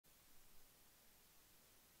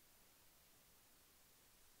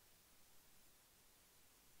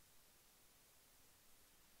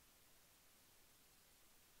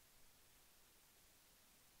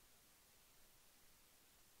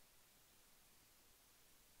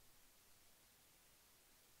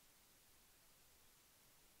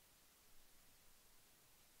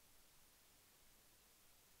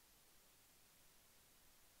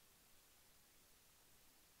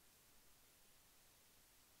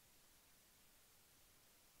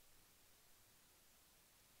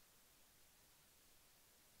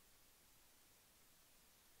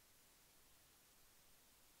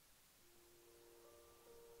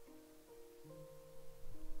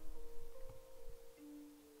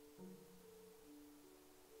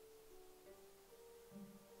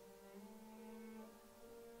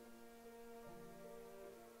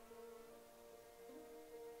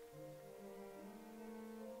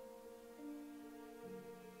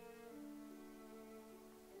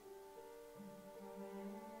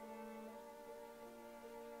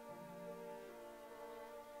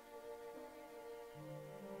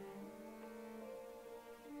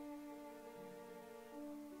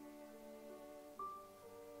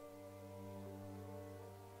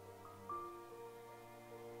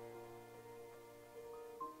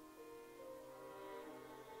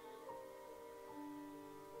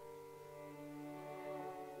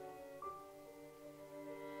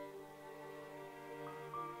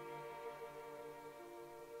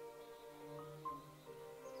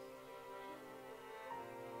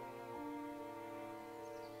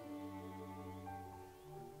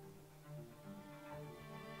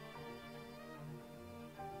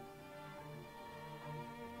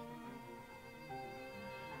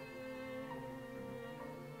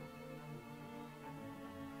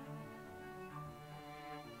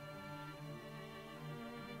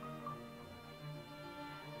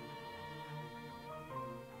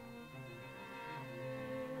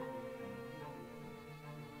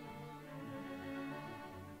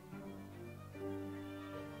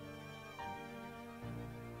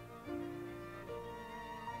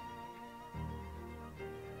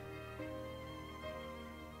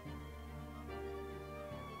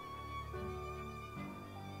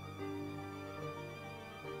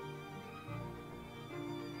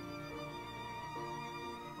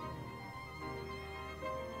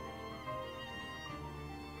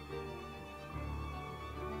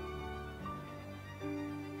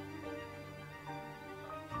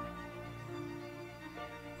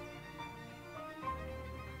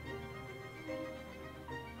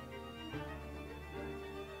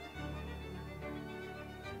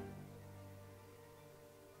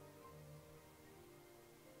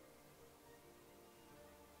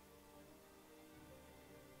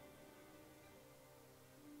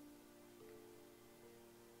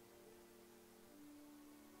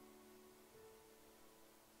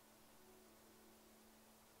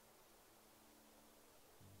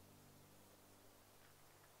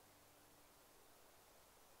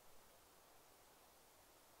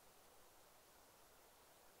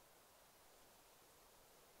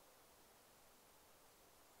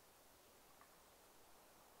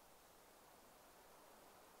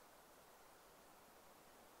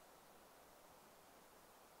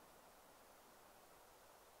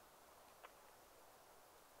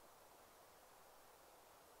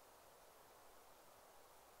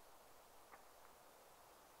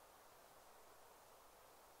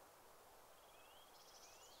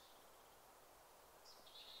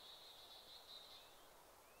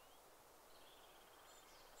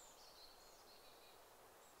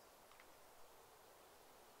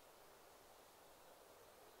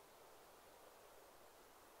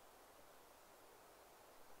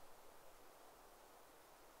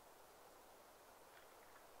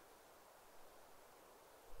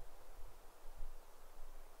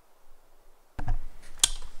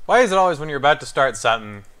Why is it always when you're about to start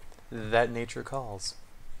something that nature calls?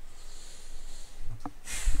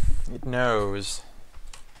 It knows.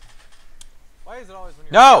 Why is it always when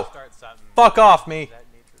you're about to start something? Fuck off me!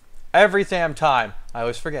 Every damn time. I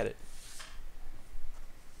always forget it.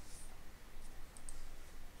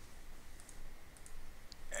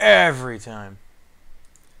 Every time.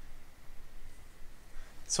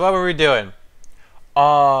 So what were we doing?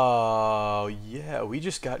 Oh, yeah, we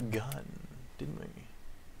just got gun, didn't we?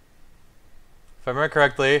 If I remember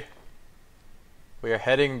correctly, we are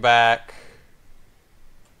heading back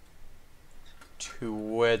to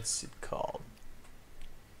what's it called?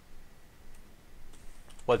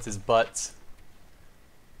 What's his butts?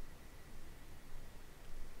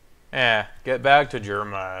 Yeah, get back to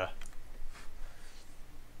Jeremiah.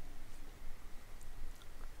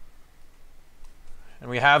 And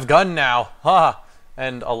we have gun now. Ha!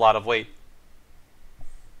 And a lot of weight.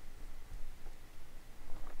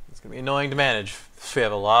 It's gonna be annoying to manage. We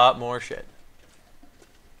have a lot more shit.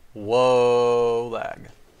 Whoa, lag.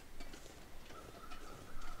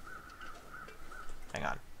 Hang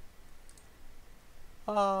on.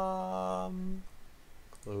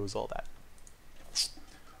 Close all that.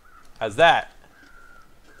 How's that?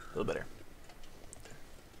 A little better.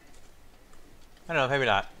 I don't know, maybe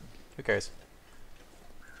not. Who cares?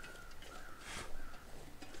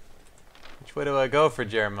 Which way do I go for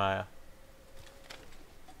Jeremiah?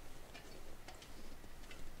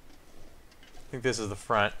 I think this is the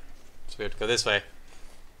front. So we have to go this way.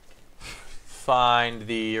 Find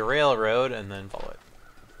the railroad and then follow it.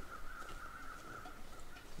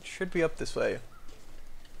 It should be up this way.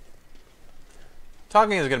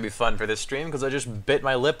 Talking is going to be fun for this stream because I just bit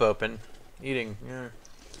my lip open. Eating. Yeah.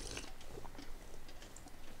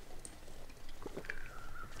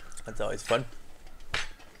 That's always fun.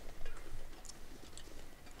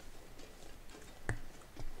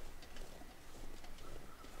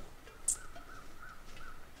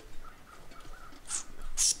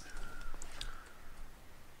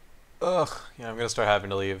 Ugh, yeah, I'm gonna start having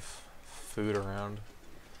to leave food around.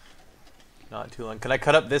 Not too long. Can I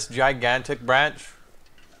cut up this gigantic branch?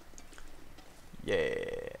 Yeah.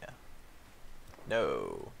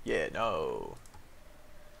 No. Yeah, no.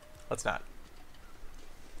 Let's not.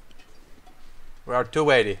 We are too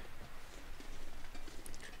weighty.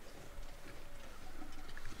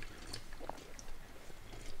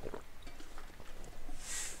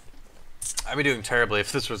 I'd be doing terribly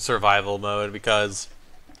if this was survival mode because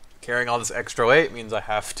carrying all this extra weight means I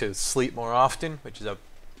have to sleep more often, which is a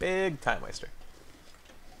big time waster.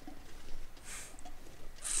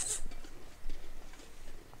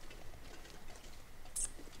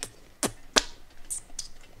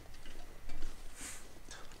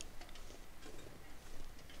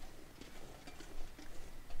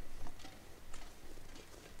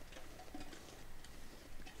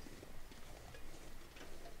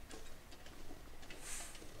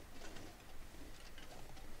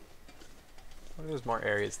 There's more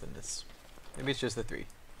areas than this. Maybe it's just the 3.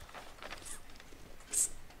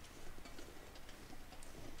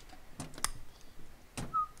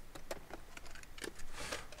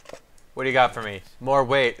 What do you got for me? More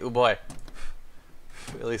weight. Oh boy.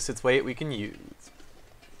 At least it's weight we can use.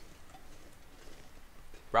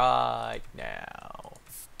 Right now.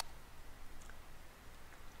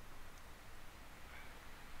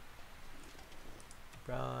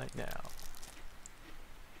 Right now.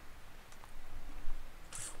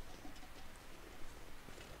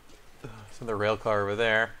 So the rail car over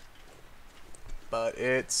there. But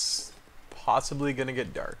it's possibly gonna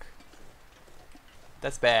get dark.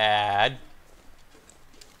 That's bad.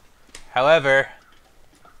 However,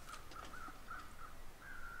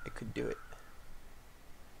 I could do it.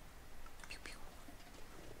 Pew, pew.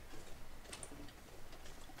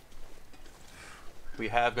 We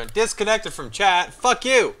have been disconnected from chat. Fuck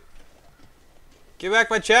you! Give back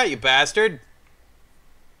my chat, you bastard!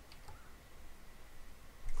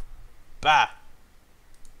 Bah!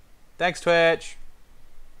 Thanks, Twitch!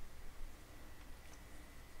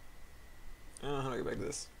 How do I get back to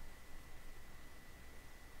this?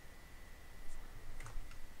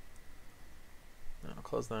 No,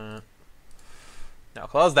 close that. Now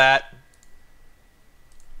close that.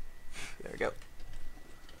 There we go.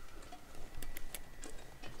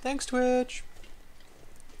 Thanks, Twitch!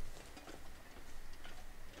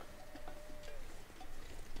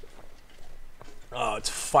 Oh, it's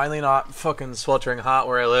finally not fucking sweltering hot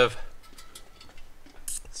where I live.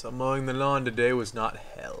 So mowing the lawn today was not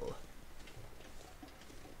hell.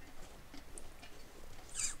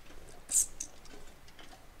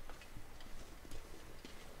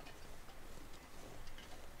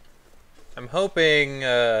 I'm hoping,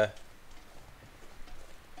 well,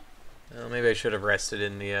 maybe I should have rested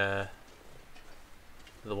in the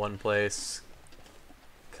one place.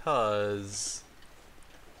 Cause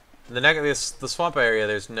the swamp area,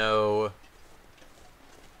 there's no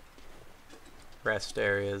rest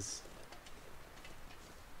areas.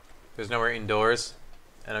 There's nowhere indoors,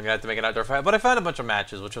 and I'm gonna have to make an outdoor fire. But I found a bunch of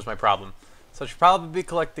matches, which was my problem. So I should probably be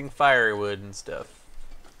collecting firewood and stuff.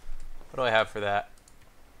 What do I have for that?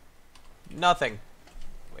 Nothing.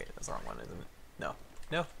 Wait, that's the wrong one, isn't it? No.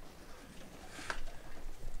 No.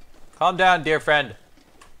 Calm down, dear friend.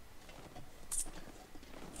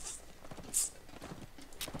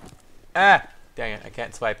 Ah! Dang it, I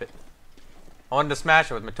can't swipe it. I wanted to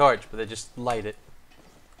smash it with my torch, but they just light it.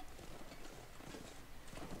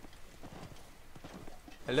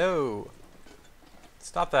 Hello.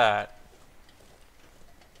 Stop that.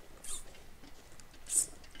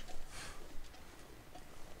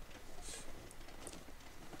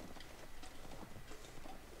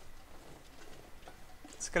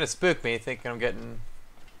 It's gonna spook me thinking I'm getting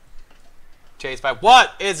chased by—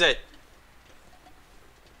 What is it?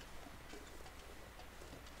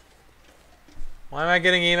 Why am I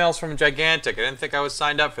getting emails from Gigantic? I didn't think I was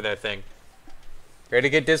signed up for that thing. Ready to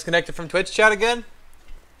get disconnected from Twitch chat again?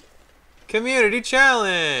 Community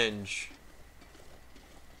challenge!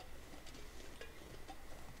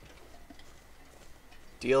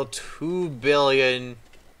 Deal 2 billion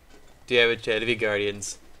damage to enemy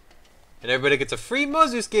guardians. And everybody gets a free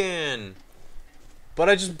Mozu skin! But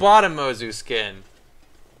I just bought a Mozu skin.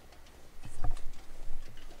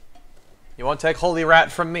 You won't take Holy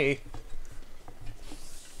Rat from me.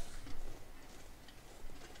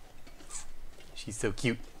 She's so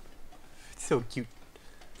cute. So cute.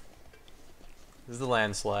 This is the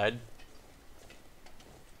landslide.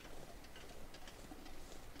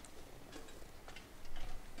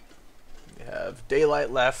 We have daylight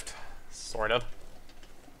left, sort of.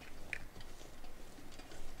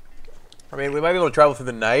 I mean, we might be able to travel through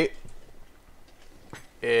the night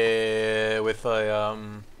with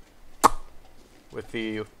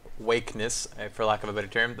the wakeness, for lack of a better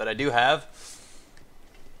term, that I do have.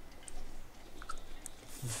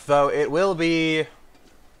 Though it will be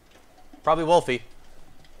probably wolfy.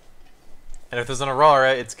 And if there's an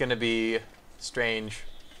aurora, it's gonna be strange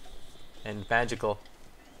and magical.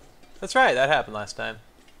 That's right, that happened last time.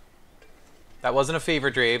 That wasn't a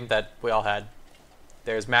fever dream that we all had.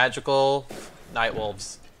 There's magical night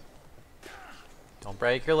wolves. Don't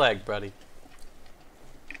break your leg, buddy.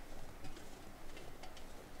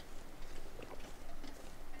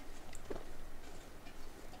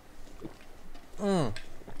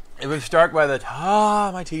 It was dark by the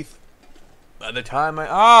time— my teeth. By the time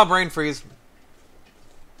brain freeze.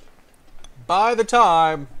 By the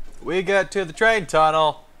time we get to the train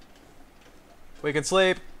tunnel, we can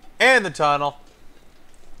sleep in the tunnel.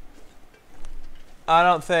 I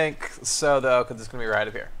don't think so, though, because it's going to be right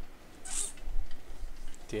up here.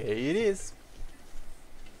 There it is.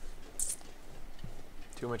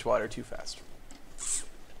 Too much water, too fast.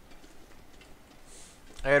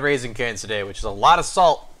 I had Raisin Canes today, which is a lot of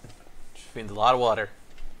salt. Which means a lot of water.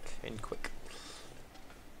 And quick.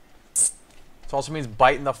 This also means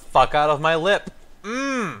biting the fuck out of my lip.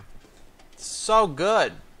 Mmm. So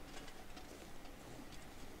good.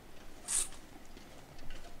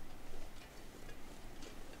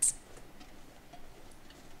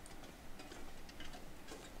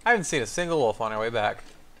 I haven't seen a single wolf on our way back.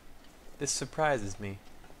 This surprises me.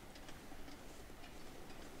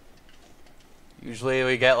 Usually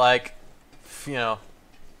we get, like, you know,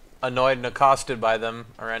 annoyed and accosted by them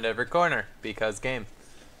around every corner because game.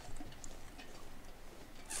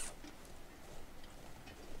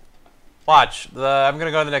 Watch. I'm gonna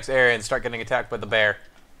go to the next area and start getting attacked by the bear.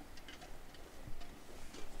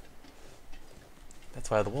 That's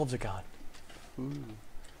why the wolves are gone. Ooh.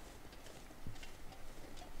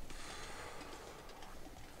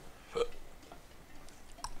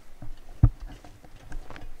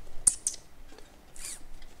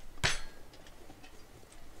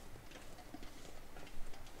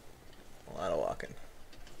 A lot of walking.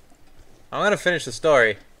 I'm gonna finish the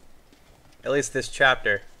story. At least this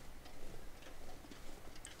chapter.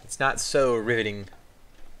 It's not so riveting.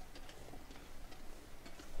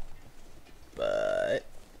 But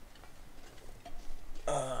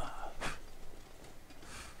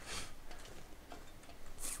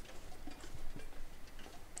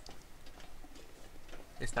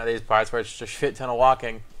it's not these parts where it's just a shit ton of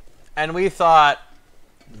walking. And we thought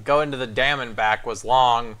going to the dam and back was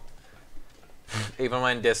long. Even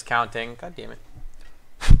when discounting, god damn it,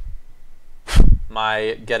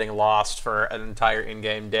 my getting lost for an entire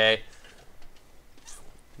in-game day.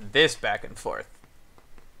 this back and forth.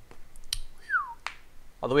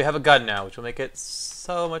 Although we have a gun now, which will make it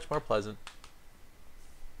so much more pleasant.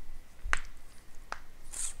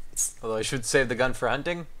 Although I should save the gun for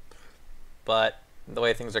hunting. But the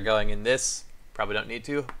way things are going in this, probably don't need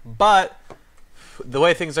to. But the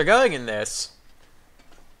way things are going in this,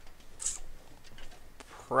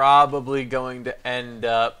 probably going to end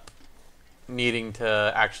up needing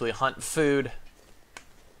to actually hunt food.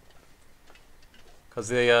 Because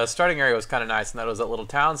the starting area was kind of nice, and that was that little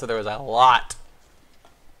town, so there was a lot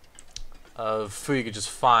of food you could just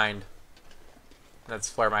find.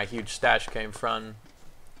 That's where my huge stash came from.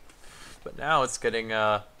 But now it's getting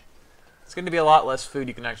it's going to be a lot less food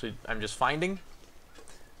you can actually I'm just finding,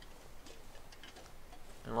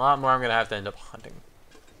 and a lot more I'm going to have to end up hunting.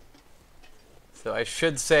 So I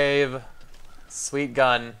should save sweet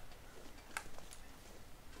gun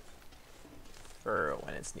for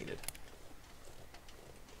when it's needed.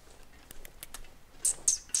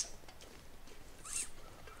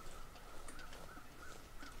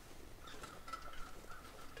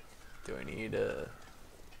 Do I need a...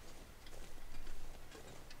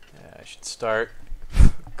 Yeah, I should start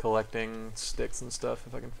collecting sticks and stuff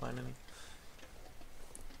if I can find any.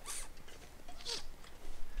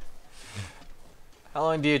 How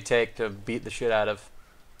long do you take to beat the shit out of?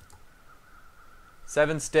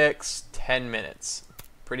 7 sticks, 10 minutes.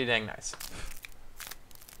 Pretty dang nice.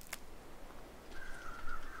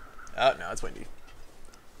 Oh, no, it's windy.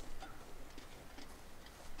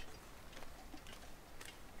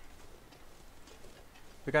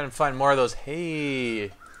 We gotta find more of those.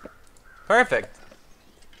 Hey, perfect.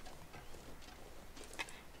 I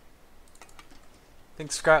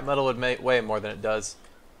think scrap metal would weigh more than it does.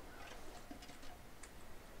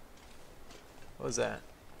 What was that?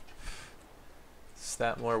 Is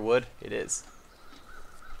that more wood? It is.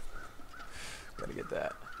 Gotta get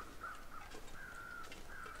that.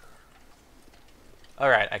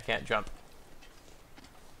 Alright, I can't jump.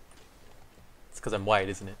 It's because I'm white,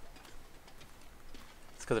 isn't it?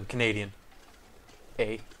 It's because I'm Canadian.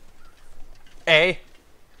 A.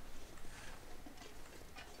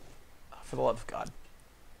 Oh, for the love of God.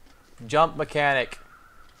 Jump mechanic.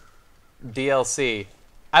 DLC.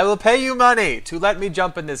 I will pay you money to let me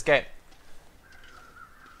jump in this game.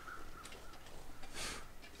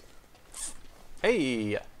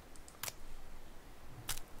 Hey.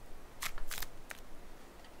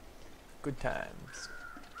 Good times.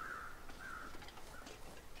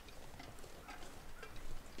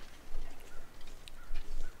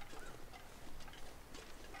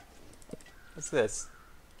 What's this?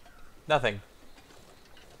 Nothing.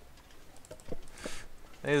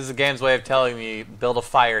 This is the game's way of telling me build a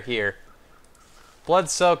fire here.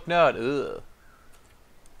 Blood-soaked note. Ugh.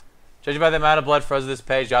 Judging by the amount of blood frozen this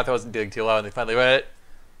page, Jotha wasn't doing too well when they finally read it.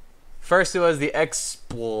 First it was the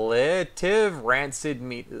expletive rancid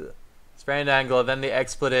meat. Ugh. Sprained ankle, then the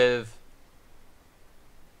expletive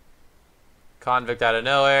convict out of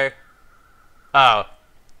nowhere. Oh.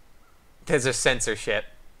 There's a censorship.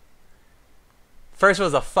 First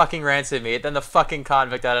was the fucking rancid meat, then the fucking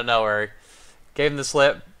convict out of nowhere. Gave him the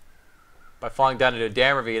slip by falling down into a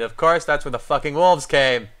damn ravine. Of course, that's where the fucking wolves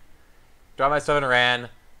came. Dropped my stuff and ran.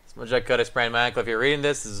 As much as I could, I sprained my ankle. If you're reading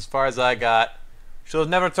this is as far as I got. Should have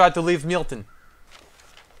never tried to leave Milton.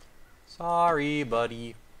 Sorry,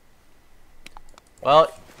 buddy.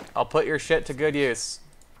 Well, I'll put your shit to good use.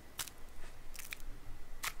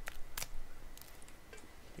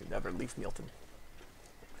 You never leave Milton.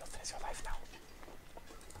 Milton is your life now.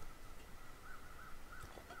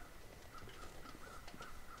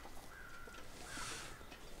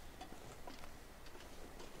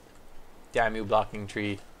 Damn you, blocking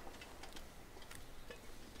tree.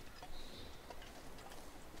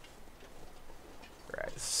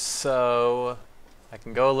 Right, so I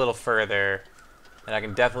can go a little further, and I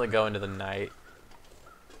can definitely go into the night.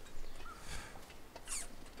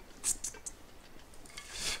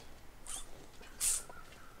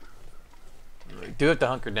 We do have to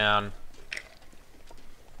hunker down.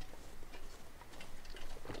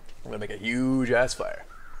 I'm gonna make a huge ass fire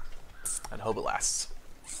and hope it lasts.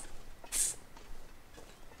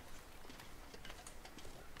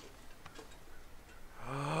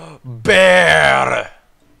 Bear!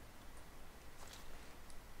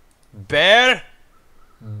 Bear?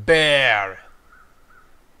 Bear.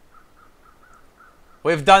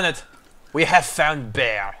 We've done it. We have found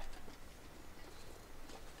bear.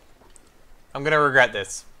 I'm gonna regret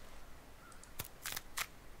this.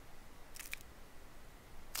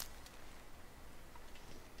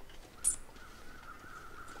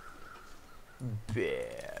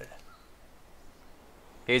 Bear.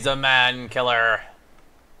 He's a man killer.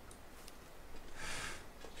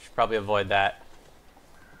 Should probably avoid that.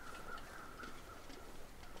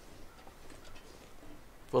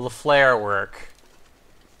 Will the flare work?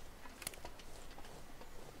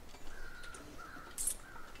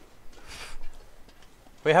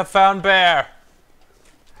 We have found bear!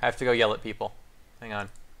 I have to go yell at people. Hang on.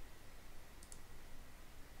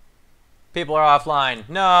 People are offline.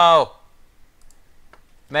 No!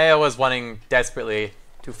 Maya was wanting desperately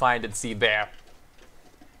to find and see bear.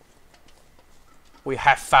 We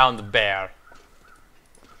have found the bear.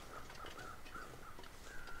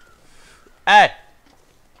 Hey!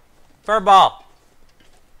 Furball!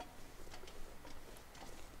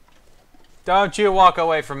 Don't you walk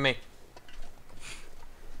away from me.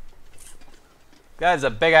 That is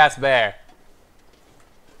a big-ass bear.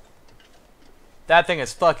 That thing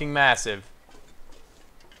is fucking massive.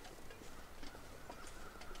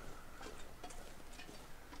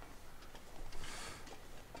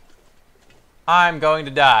 I'm going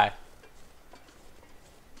to die.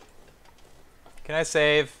 Can I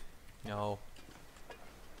save? No.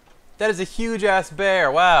 That is a huge-ass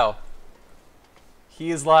bear. Wow.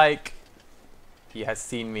 He is like... He has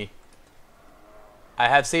seen me. I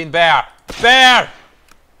have seen bear. Bear!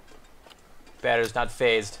 Bear is not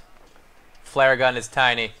phased. Flare gun is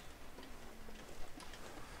tiny.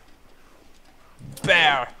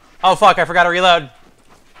 Bear! Oh fuck, I forgot to reload.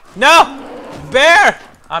 No! Bear!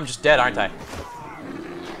 I'm just dead, aren't I?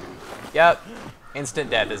 Yep. Instant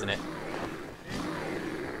death, isn't it?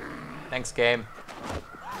 Thanks, game.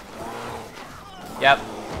 Yep.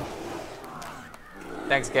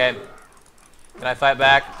 Thanks, game. Can I fight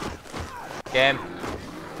back? Game?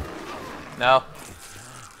 No?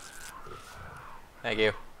 Thank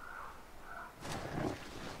you.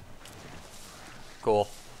 Cool.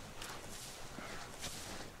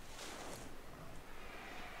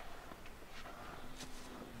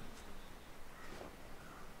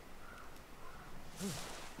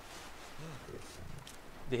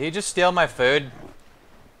 Did he just steal my food?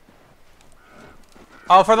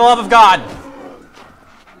 Oh, for the love of God!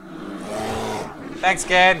 Thanks,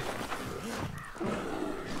 kid.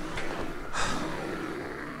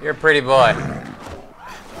 You're a pretty boy.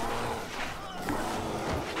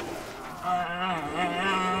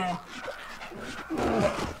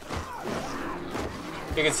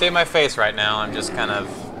 You can see my face right now. I'm just kind of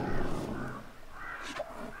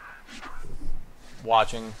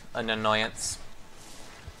watching an annoyance.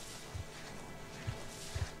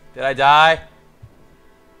 Did I die?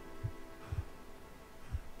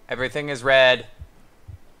 Everything is red.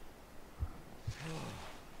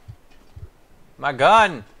 My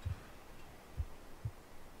gun!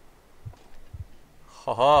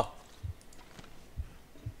 Ho ho.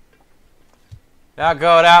 Not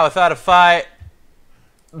going out without a fight.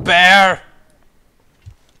 Bear!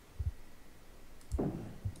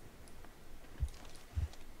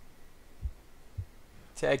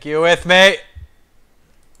 Take you with me.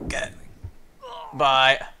 Get.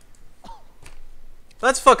 Bye.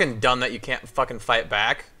 That's fucking dumb that you can't fucking fight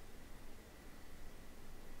back.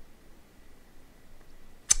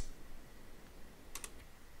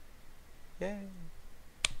 Yay.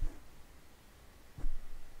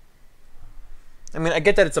 I mean, I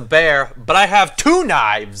get that it's a bear, but I have 2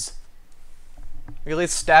 knives! You at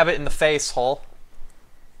least stab it in the face hole.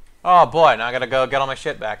 Oh boy, now I gotta go get all my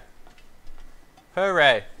shit back.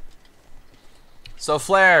 Hooray. So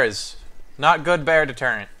flares. Not good bear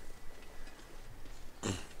deterrent.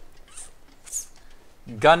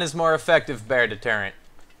 Gun is more effective bear deterrent.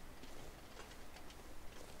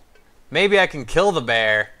 Maybe I can kill the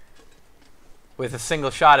bear with a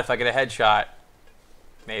single shot if I get a headshot.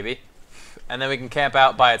 Maybe. And then we can camp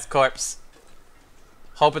out by its corpse.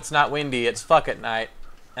 Hope it's not windy, it's fuck at night.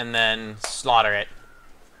 And then slaughter it.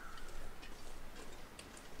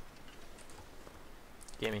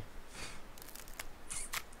 Gimme.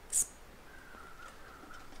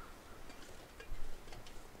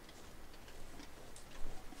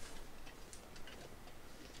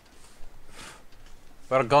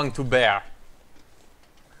 We're going to bear.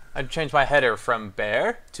 I'd change my header from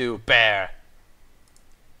bear to bear.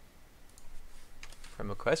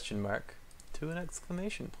 From a question mark to an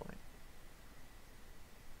exclamation point.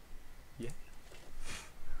 Yeah.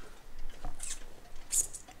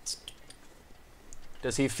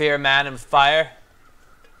 Does he fear man and fire?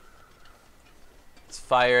 Is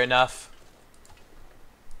fire enough?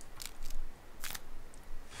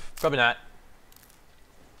 Probably not.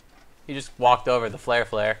 He just walked over the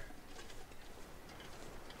flare.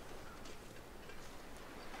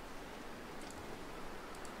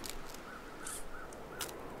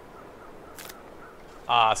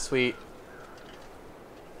 Ah, sweet.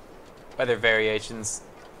 Weather variations.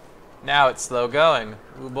 Now it's slow going.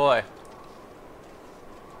 Ooh boy.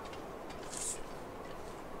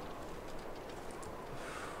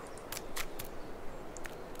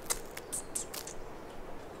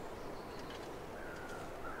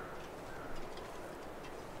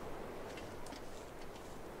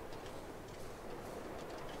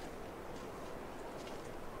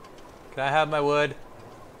 Can I have my wood?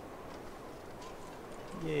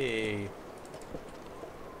 Yay.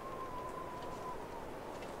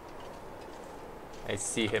 I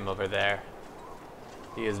see him over there.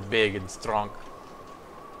 He is big and strong.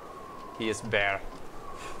 He is bear.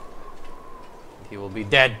 He will be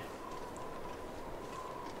dead.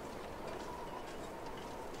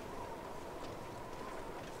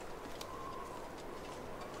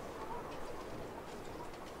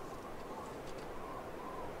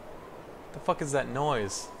 The fuck is that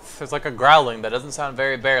noise? There's like a growling that doesn't sound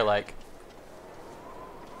very bear-like.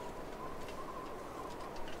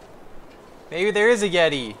 Maybe there is a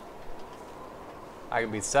Yeti. I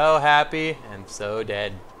can be so happy and so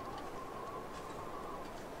dead.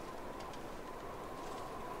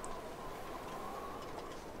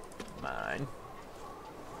 Mine.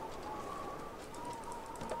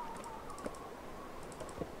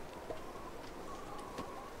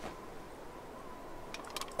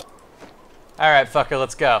 Alright, fucker,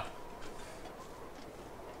 let's go.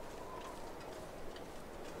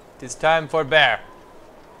 It is time for bear.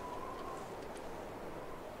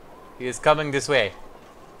 He is coming this way.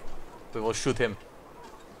 We will shoot him.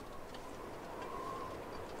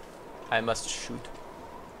 I must shoot.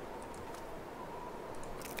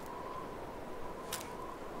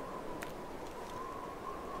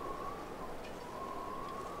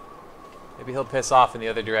 Maybe he'll piss off in the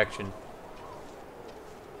other direction.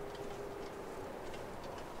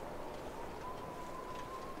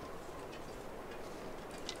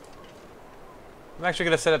 I'm actually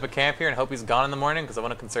going to set up a camp here and hope he's gone in the morning because I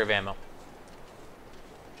want to conserve ammo.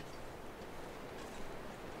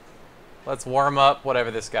 Let's warm up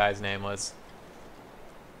whatever this guy's name was.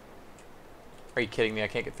 Are you kidding me? I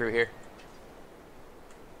can't get through here.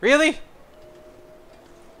 Really?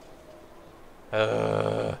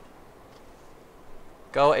 Go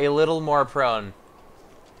a little more prone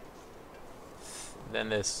than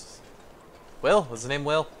this. Will? Was his name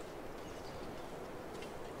Will?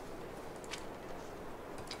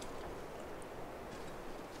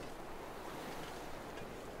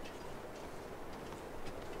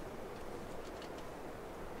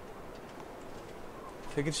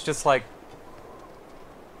 I think it's just like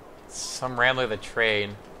some rambler of the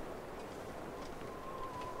train.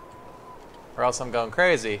 Or else I'm going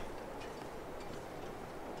crazy.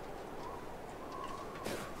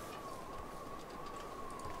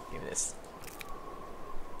 Give me this.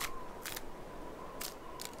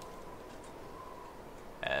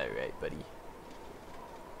 Alright, buddy.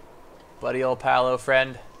 Buddy old palo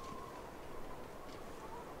friend.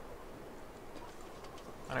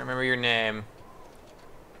 I don't remember your name.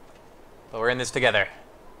 But we're in this together.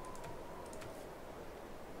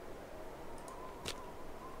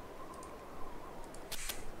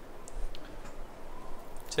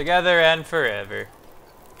 Together and forever.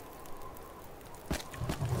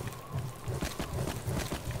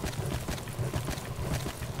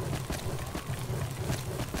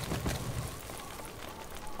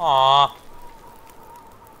 Aww.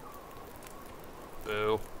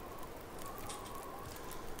 Boo.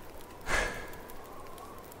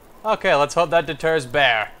 Okay, let's hope that deters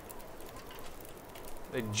bear.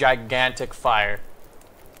 The gigantic fire.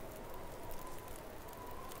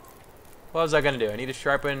 What was I gonna do? I need to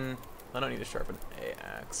sharpen... I don't need to sharpen an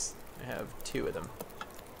axe. I have 2 of them.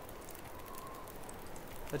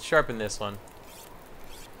 Let's sharpen this one.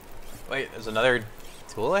 Wait, there's another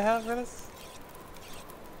tool I have for this?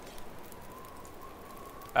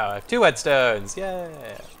 Oh, I have 2 whetstones! Yeah!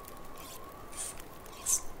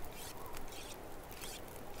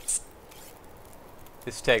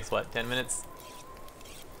 This takes, what, 10 minutes?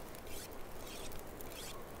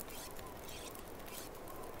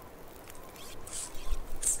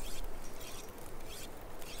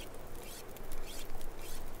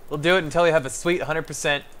 We'll do it until we have a sweet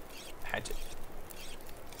 100% hatchet.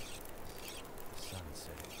 Sun's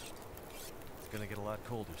setting. It's gonna get a lot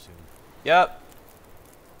colder soon. Yep.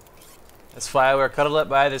 That's why we're cuddled up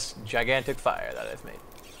by this gigantic fire that I've made.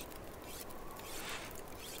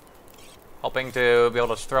 Hoping to be able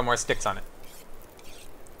to throw more sticks on it.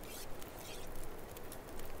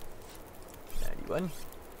 91.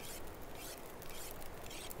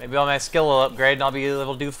 Maybe all my skill will upgrade and I'll be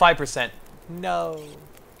able to do 5%. No.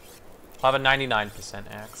 I'll have a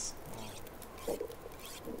 99% axe.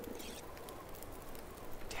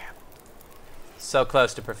 Damn. So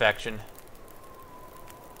close to perfection.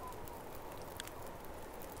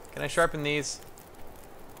 Can I sharpen these?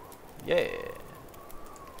 Yeah.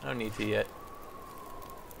 I don't need to yet.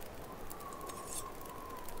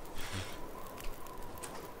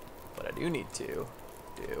 What I do need to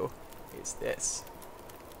do is this.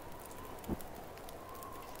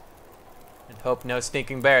 And hope no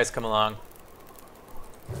sneaking bears come along.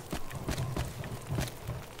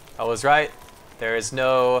 I was right. There is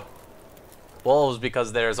no wolves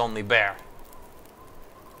because there is only bear.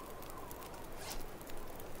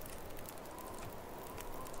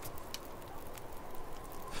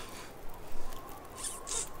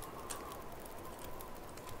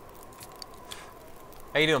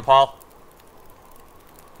 How you doing, Paul?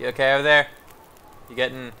 You okay over there? You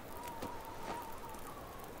getting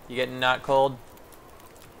not cold?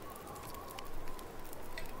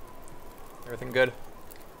 Everything good?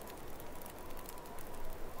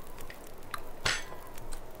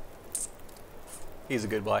 He's a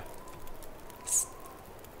good boy. He's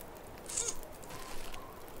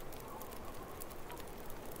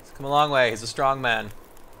come a long way. He's a strong man.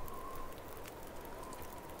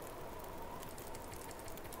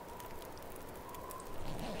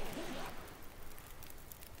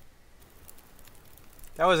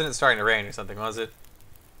 That wasn't it starting to rain or something, was it?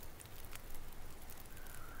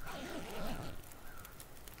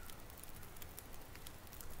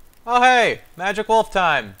 Oh hey! Magic wolf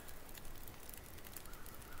time!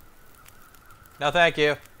 No thank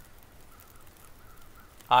you.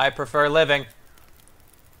 I prefer living.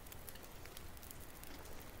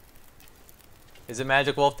 Is it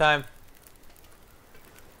magic wolf time?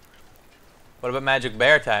 What about magic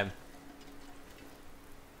bear time?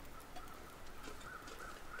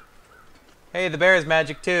 Hey, the bear is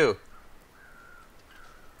magic too.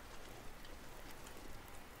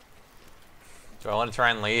 Do I want to try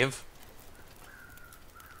and leave?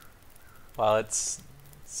 While it's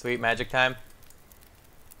sweet magic time?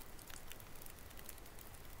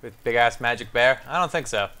 With big ass magic bear? I don't think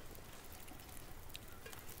so.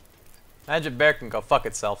 Magic bear can go fuck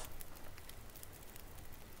itself.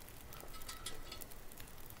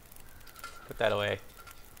 Put that away.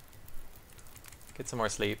 Get some more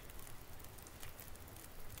sleep.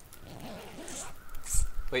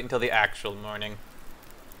 Wait until the actual morning.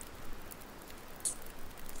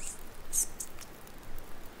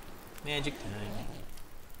 Magic time.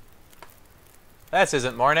 This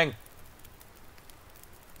isn't morning.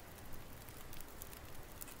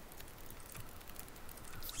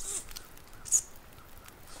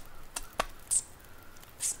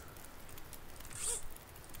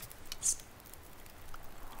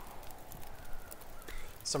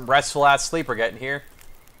 Some restful ass sleep we're getting here.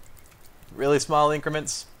 Really small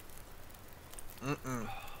increments. It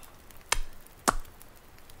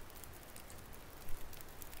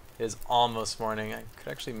is almost morning. I could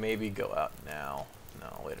actually maybe go out now.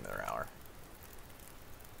 No, wait another hour.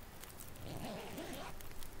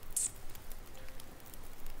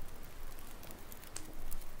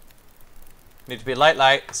 Need to be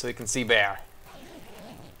light so we can see bear.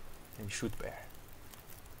 And shoot bear.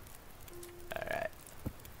 Alright.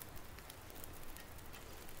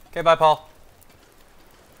 Okay, bye, Paul.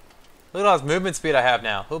 Look at all this movement speed I have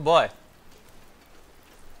now. Oh boy.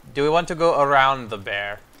 Do we want to go around the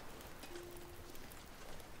bear?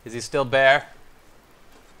 Is he still bear?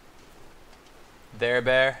 There,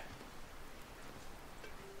 bear?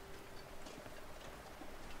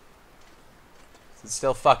 Is it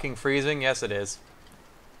still fucking freezing? Yes, it is.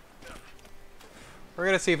 We're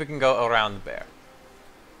gonna see if we can go around the bear.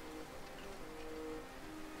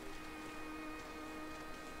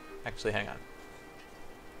 Actually, hang on.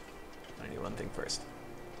 I need one thing first.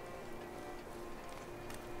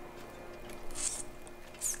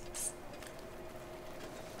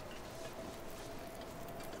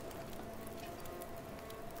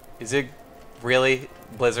 Is it really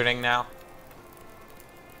blizzarding now?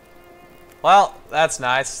 Well, that's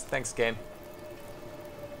nice. Thanks, game.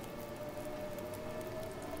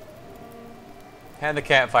 And the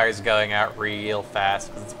campfire's going out real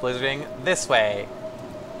fast because it's blizzarding this way.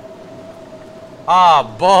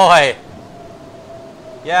 Oh boy!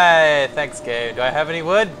 Yay! Thanks, game. Do I have any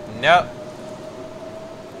wood? Nope.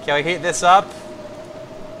 Can we heat this up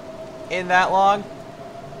in that long?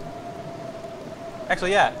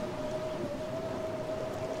 Actually, yeah.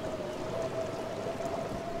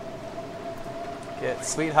 Get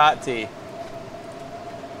sweet hot tea.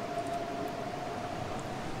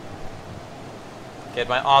 Get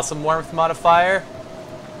my awesome warmth modifier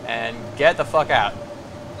and get the fuck out.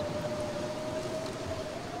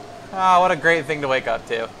 Ah, what a great thing to wake up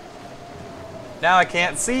to. Now I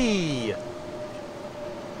can't see.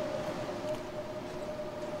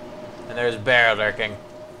 And there's barrel lurking.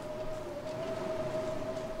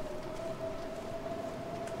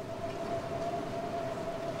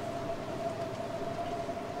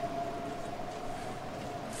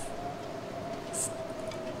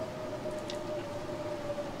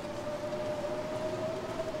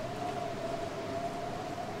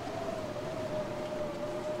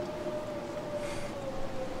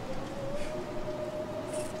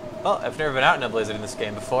 Well, I've never been out in a blizzard in this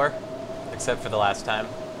game before, except for the last time.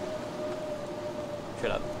 Shut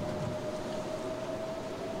up.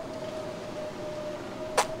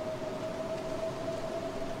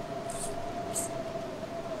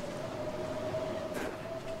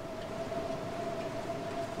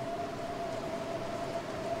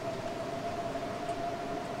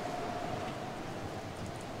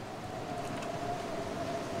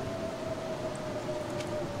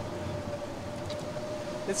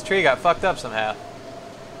 This tree got fucked up somehow.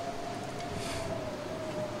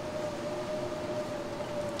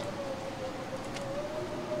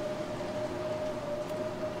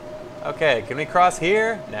 Okay, can we cross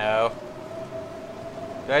here? No.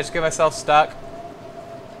 Did I just get myself stuck?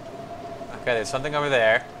 Okay, there's something over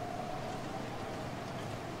there.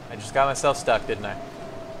 I just got myself stuck, didn't I?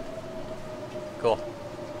 Cool.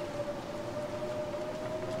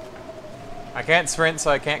 I can't sprint,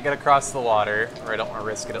 so I can't get across the water, or I don't want to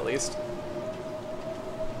risk it at least.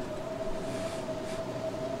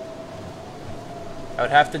 I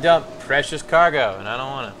would have to dump precious cargo, and I don't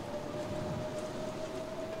want to.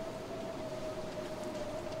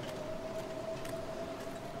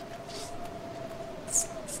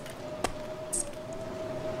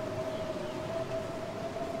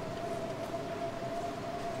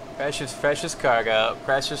 Precious cargo.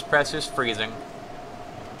 Precious freezing.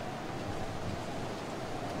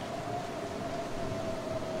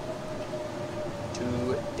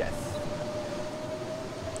 To death.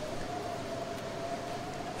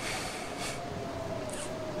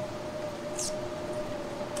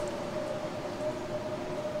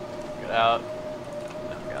 Get out.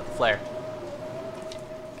 No, get out the flare.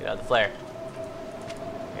 Get out the flare.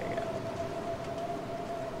 There you go.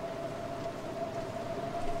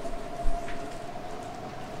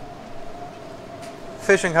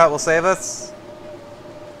 Fishing hut will save us.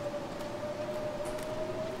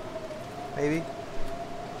 Maybe.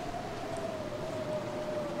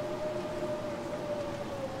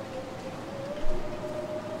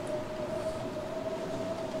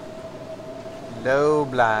 No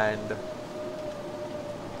blind.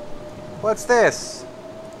 What's this?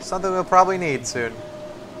 Something we'll probably need soon.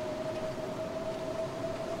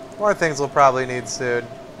 More things we'll probably need soon.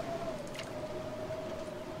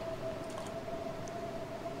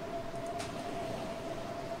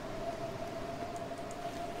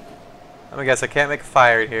 I guess I can't make a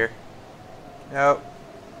fire here. Nope.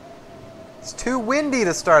 It's too windy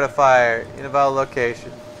to start a fire in a valid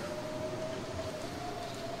location.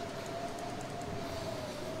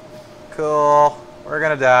 Cool. We're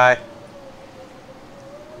gonna die.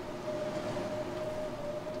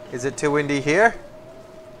 Is it too windy here?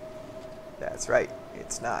 That's right.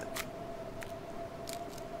 It's not.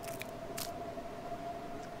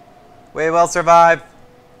 We will survive.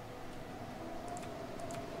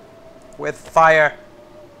 With fire.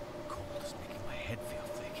 Cold is making my head feel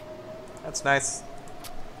thick. That's nice.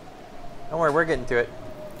 Don't worry, we're getting to it.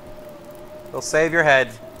 We'll save your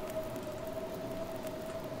head.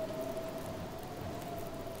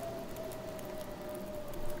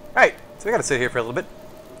 Right, so we gotta sit here for a little bit.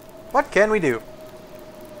 What can we do?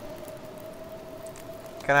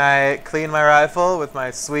 Can I clean my rifle with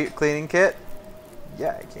my sweet cleaning kit?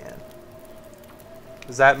 Yeah, I can.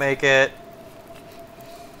 Does that make it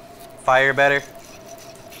fire better?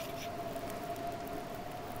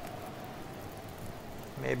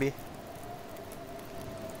 Maybe.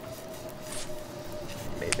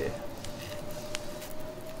 Maybe.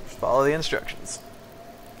 Just follow the instructions.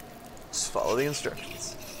 Just follow the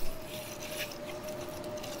instructions.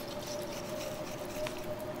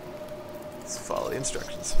 Just follow the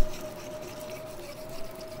instructions.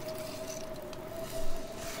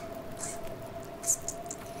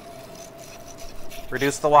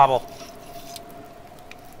 Reduce the wobble.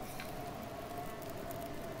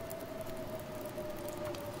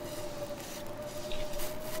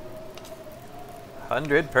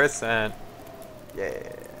 %. Yeah.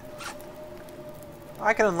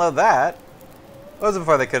 I can unload that. What was it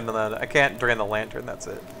before they couldn't unload it? I can't drain the lantern, that's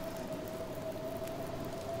it.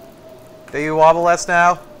 Do you wobble less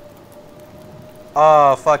now?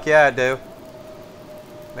 Oh, fuck yeah, I do.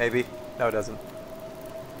 Maybe. No, it doesn't.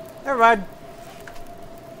 Never mind.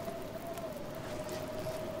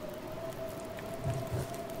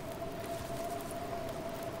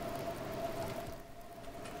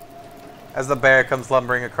 as the bear comes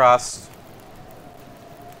lumbering across.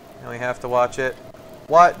 And we have to watch it.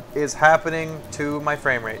 What is happening to my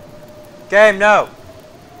frame rate? Game, no!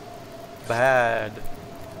 Bad.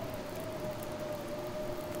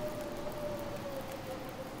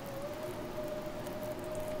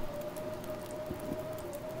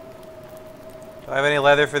 Do I have any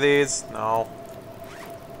leather for these? No.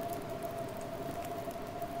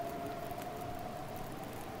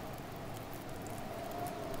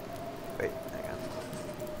 Wait, hang on.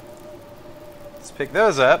 Let's pick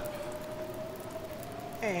those up.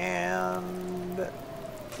 And...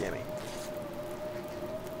 gimme.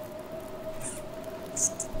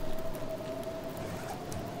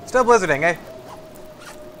 Still blizzarding, eh?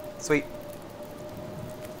 Sweet.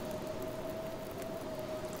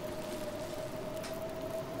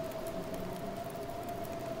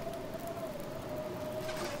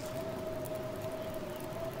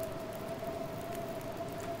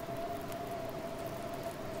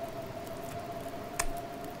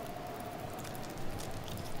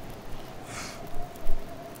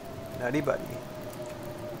 Nutty buddy.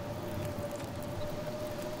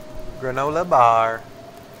 Granola bar.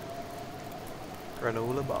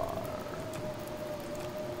 Granola bar.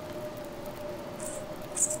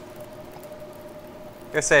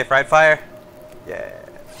 You're safe, right, Fire? Yeah.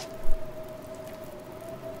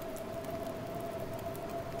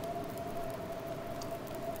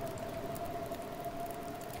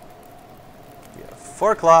 We have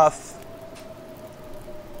 4 cloth.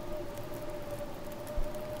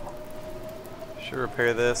 Should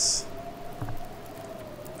repair this.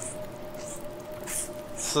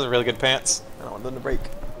 This is really good pants. I don't want them to break.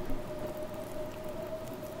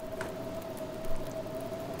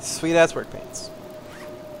 Sweet ass work pants.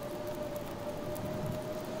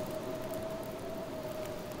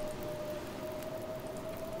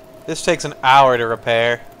 This takes an hour to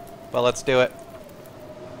repair, but let's do it.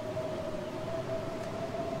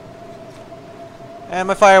 And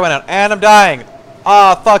my fire went out, and I'm dying.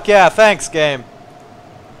 Aw, oh, fuck yeah, thanks, game.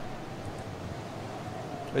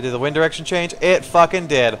 Did the wind direction change? It fucking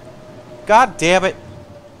did. God damn it.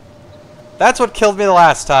 That's what killed me the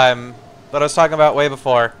last time that I was talking about way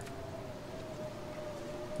before.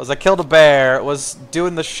 Was I killed a bear, was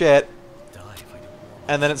doing the shit,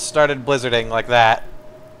 and then it started blizzarding like that.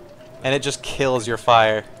 And it just kills your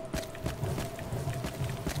fire.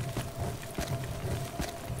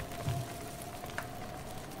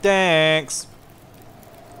 Thanks.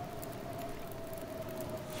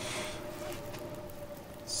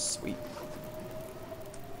 Sweet.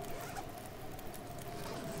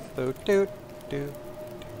 Doot doot doot.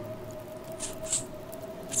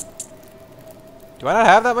 Do I not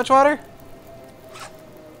have that much water?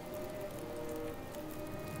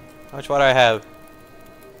 How much water I have?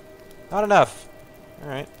 Not enough.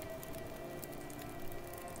 Alright.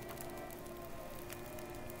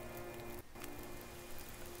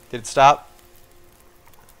 Did it stop?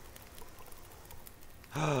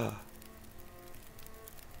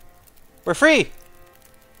 We're free!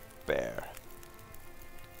 Bear.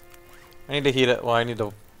 I need to heat it. Well, I need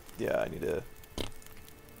to... Yeah, I need to...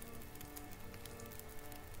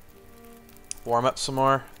 warm up some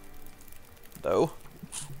more. Though.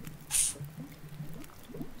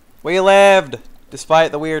 We lived!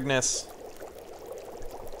 Despite the weirdness.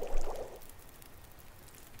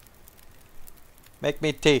 Make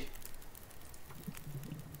me tea.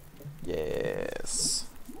 Yes.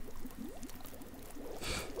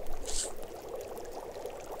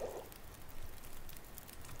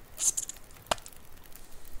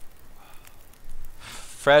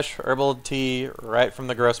 Fresh herbal tea right from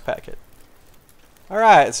the gross packet.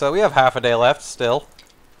 Alright, so we have half a day left still.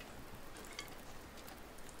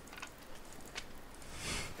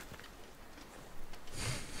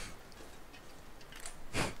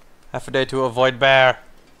 Half a day to avoid bear.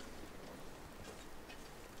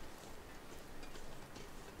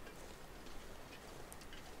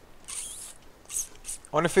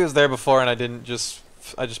 I wonder if he was there before and I just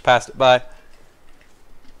passed it by.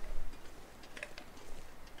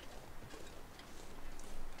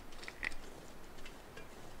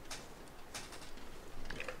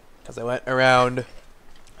 As I went around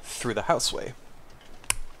through the houseway.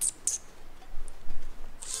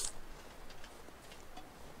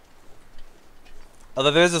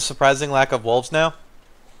 Although there is a surprising lack of wolves now,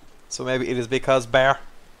 so maybe it is because bear.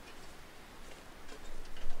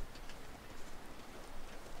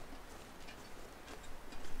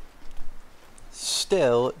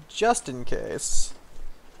 Still, just in case.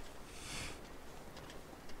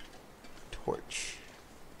 Torch.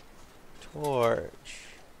 Torch.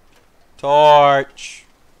 Torch.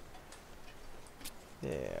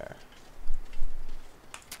 There.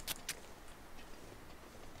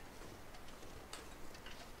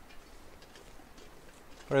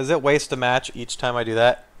 Or does it waste a match each time I do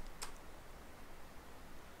that?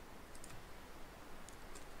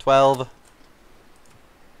 12.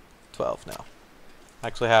 12 now. I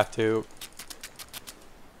actually have to.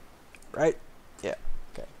 Right? Yeah.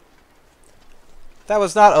 Okay. That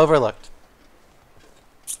was not overlooked.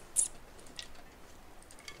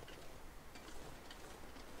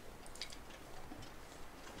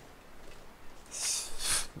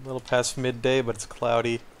 A little past midday, but it's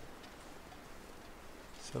cloudy.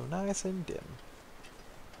 So nice and dim.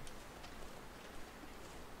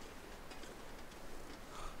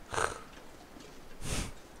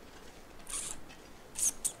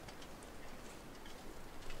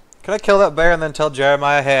 Could I kill that bear and then tell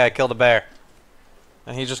Jeremiah, hey, I killed a bear?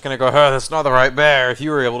 And he's just gonna go, oh, that's not the right bear if you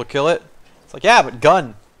were able to kill it. It's like, yeah, but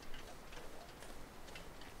gun.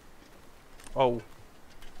 Oh.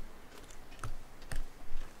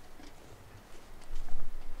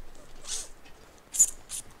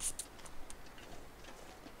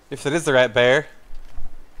 If it is the right bear,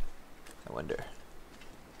 I wonder.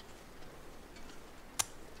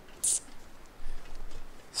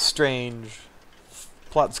 Strange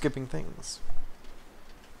plot skipping things.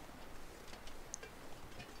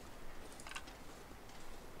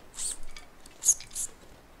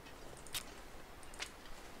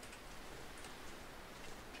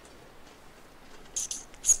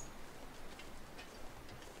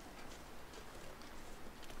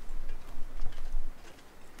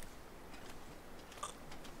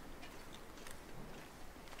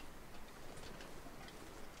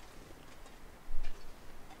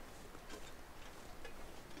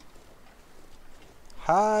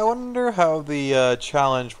 I wonder how the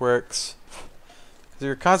challenge works. Because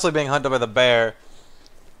you're constantly being hunted by the bear.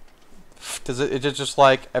 Does it just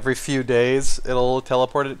like every few days it'll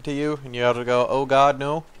teleport it to you and you have to go, oh god,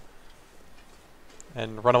 no?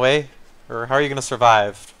 And run away? Or how are you going to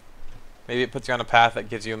survive? Maybe it puts you on a path that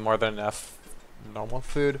gives you more than enough normal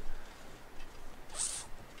food.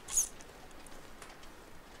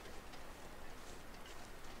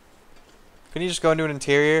 Can you just go into an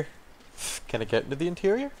interior? Can I get into the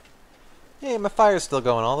interior? Hey, my fire's still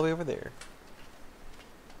going all the way over there.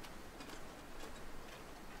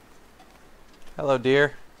 Hello,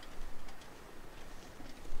 dear.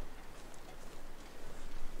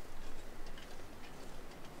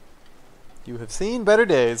 You have seen better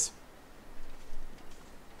days.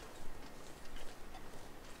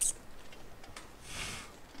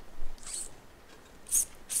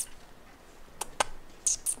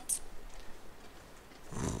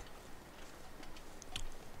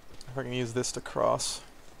 If I can use this to cross.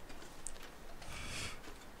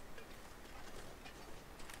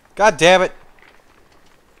 God damn it!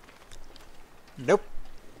 Nope.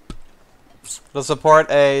 It'll support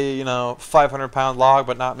a, 500-pound log,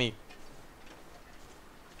 but not me.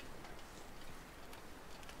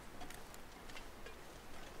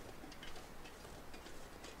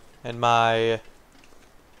 And my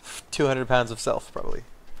 200 pounds of self, probably.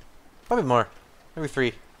 Probably more. Maybe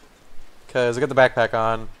 3. Because I got the backpack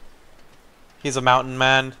on. He's a mountain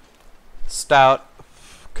man. Stout.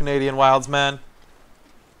 Canadian wilds man.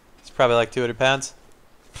 He's probably like 200 pounds.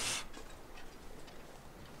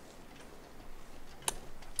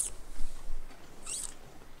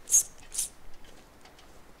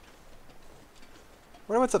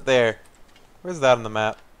 Wonder what's up there. Where's that on the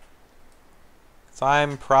map? So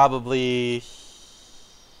I'm probably...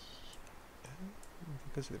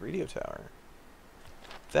 That goes to the radio tower.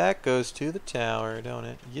 That goes to the tower, don't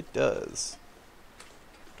it? It does.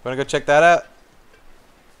 Wanna go check that out?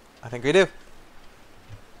 I think we do.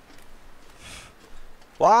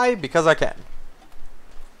 Why? Because I can.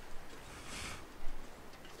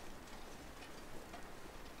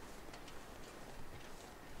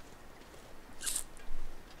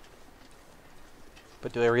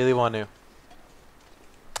 But do I really want to?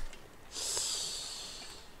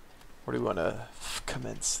 Or do we want to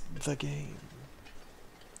commence the game?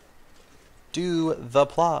 Do the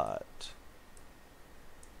plot.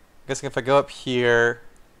 I'm guessing if I go up here,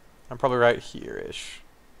 I'm probably right here-ish.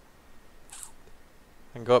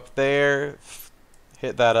 I can go up there,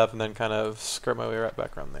 hit that up, and then kind of skirt my way right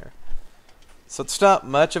back around there. So it's not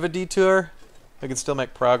much of a detour. I can still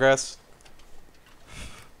make progress.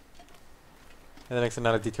 And that makes it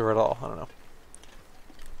not a detour at all. I don't know.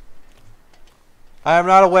 I am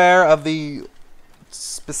not aware of the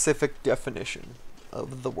specific definition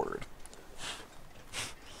of the word.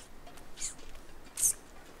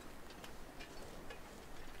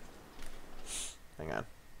 Hang on.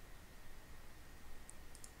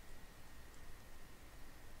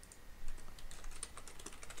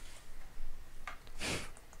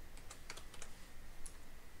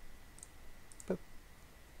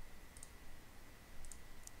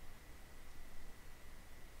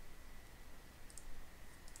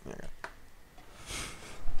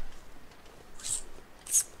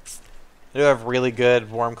 I do have really good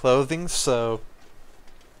warm clothing, so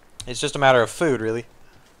it's just a matter of food, really.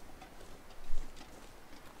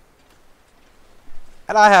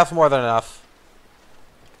 And I have more than enough.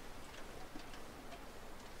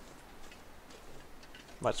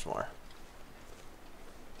 Much more.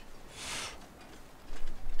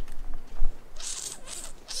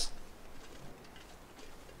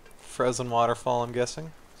 Frozen waterfall, I'm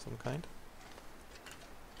guessing. Some kind.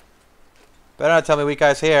 Better not tell me weak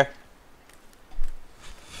guys here.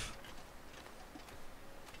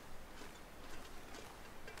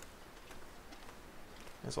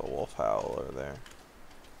 There's a wolf howl over there.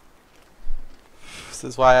 This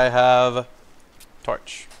is why I have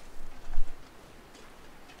torch.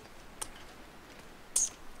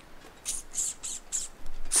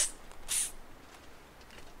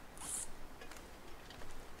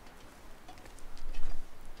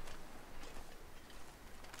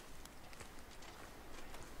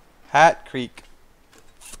 Hat Creek.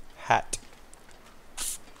 Hat.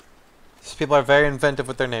 These people are very inventive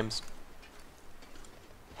with their names.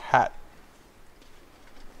 Hat.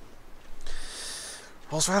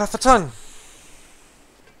 Rolls right off the tongue.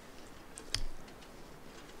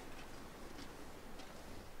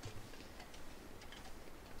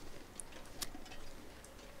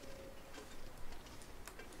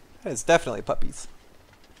 That is definitely puppies.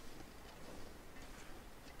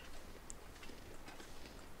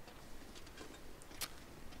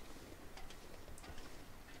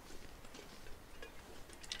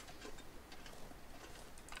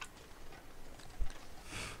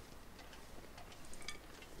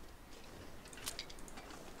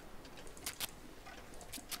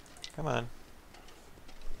 Come on.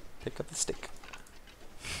 Pick up the stick.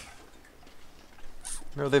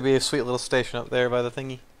 Maybe there'd be a sweet little station up there by the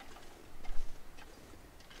thingy.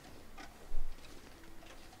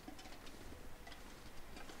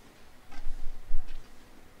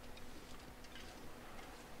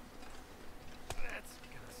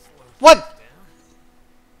 What?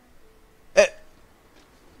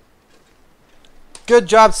 Good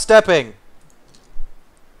job stepping.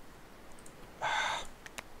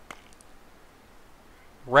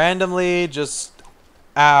 Randomly just...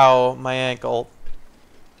 Ow, my ankle.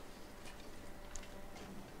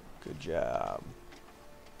 Good job.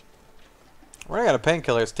 We're running out of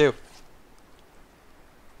painkillers, too.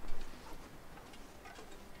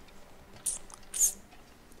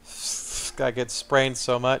 This guy gets sprained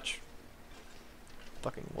so much.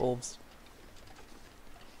 Fucking wolves.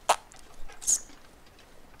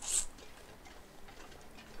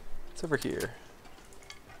 It's over here.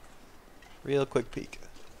 Real quick peek.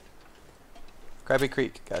 Krabby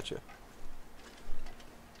Creek, gotcha.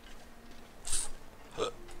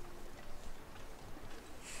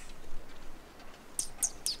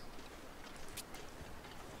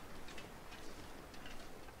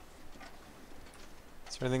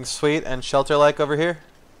 Is there anything sweet and shelter-like over here?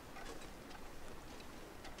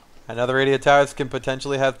 I know the radio towers can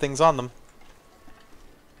potentially have things on them.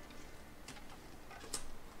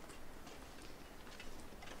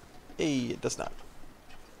 Hey, it does not.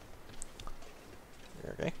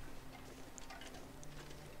 Okay.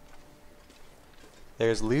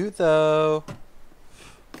 There's loot, though.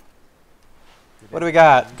 What do we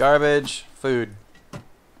got? Garbage, food.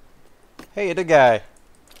 Hey, a good guy.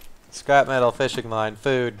 Scrap metal, fishing line,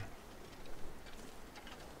 food.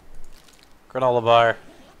 Granola bar.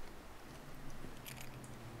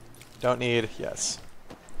 Don't need, yes.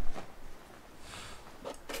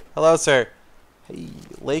 Hello, sir. Hey,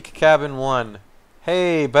 Lake Cabin 1.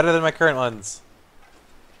 Hey, better than my current ones.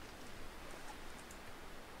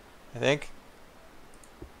 I think.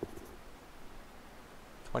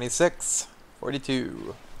 26,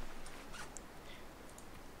 42.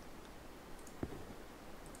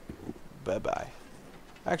 Bye-bye.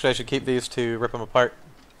 Actually, I should keep these to rip them apart.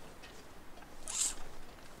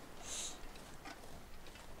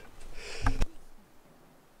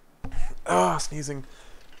 Oh, sneezing.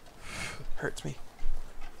 Hurts me.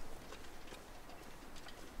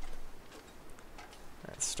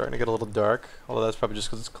 Alright, it's starting to get a little dark. Although that's probably just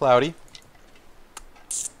because it's cloudy.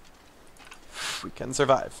 We can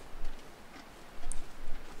survive.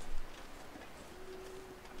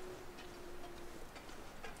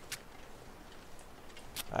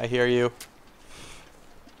 I hear you.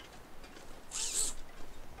 As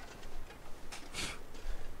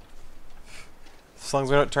long as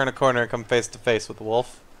we don't turn a corner and come face to face with the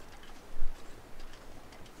wolf.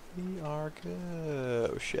 We are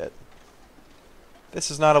good. Oh shit. This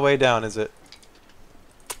is not a way down, is it?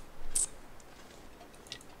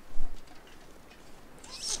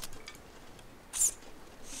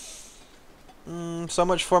 So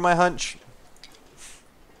much for my hunch.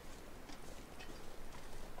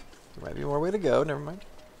 There might be more way to go. Never mind.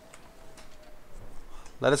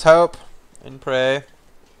 Let us hope and pray.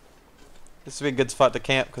 This would be a good spot to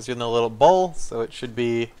camp because you're in a little bowl, so it should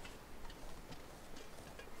be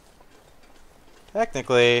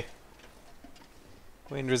technically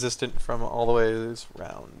wind resistant from all the ways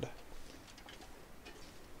round.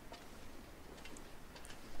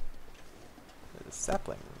 There's a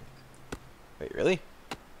sapling. Wait, really?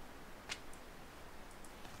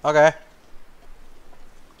 Okay.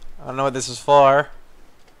 I don't know what this is for,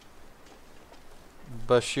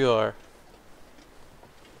 but sure.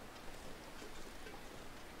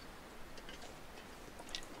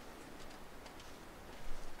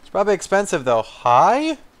 It's probably expensive though.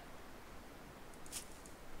 Hi?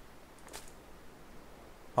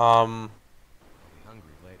 I'll be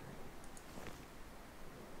hungry later.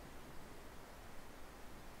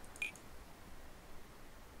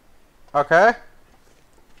 Okay.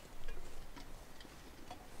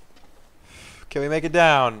 Can we make it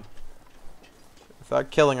down? Without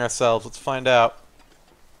killing ourselves, let's find out.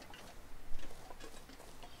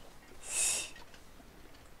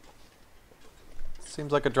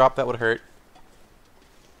 Seems like a drop that would hurt.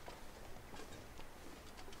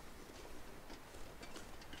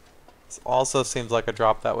 This also seems like a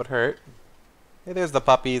drop that would hurt. Hey, there's the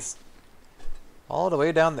puppies. All the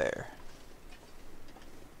way down there.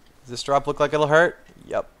 Does this drop look like it'll hurt?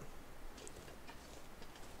 Yep.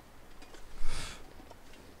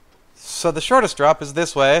 So the shortest drop is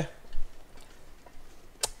this way.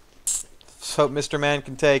 So Mr. Man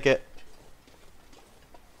can take it.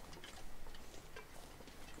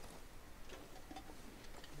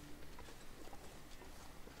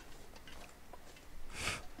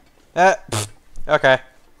 Okay.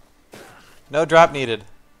 No drop needed.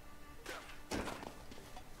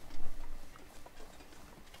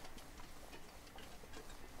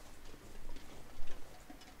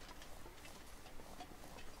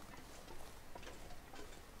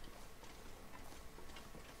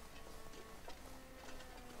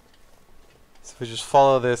 So if we just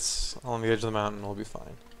follow this along the edge of the mountain, we'll be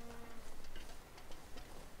fine.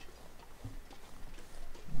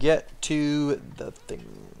 Get to the thing.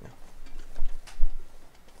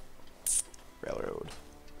 Railroad.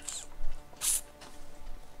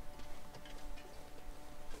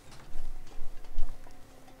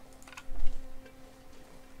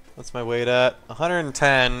 What's my weight at?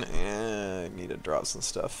 110. I need to draw some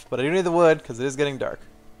stuff. But I do need the wood, because it is getting dark.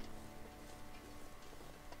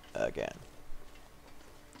 Again.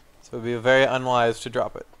 So it would be very unwise to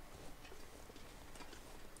drop it.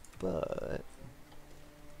 But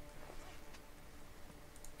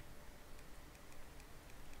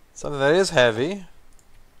something that is heavy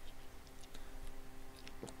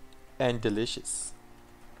and delicious.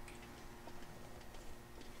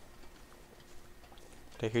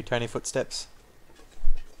 I hear tiny footsteps.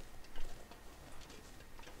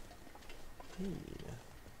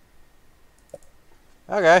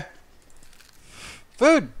 Okay.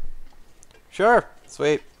 Food! Sure.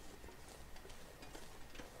 Sweet.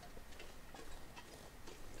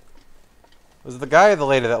 Was it the guy or the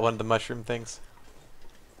lady that wanted the mushroom things?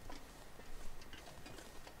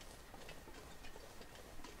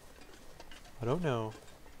 I don't know.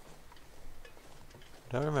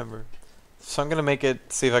 I don't remember. So I'm gonna make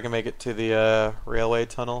it, see if I can make it to the railway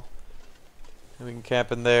tunnel. And we can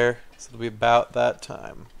camp in there. So it'll be about that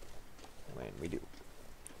time. When we do.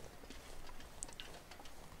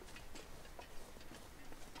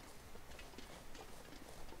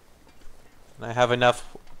 And I have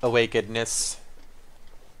enough awakenedness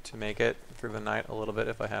to make it through the night a little bit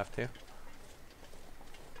if I have to.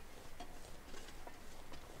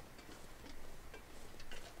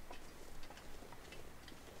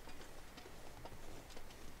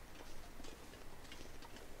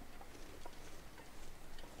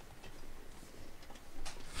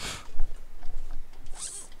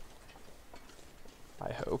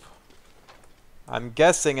 I hope. I'm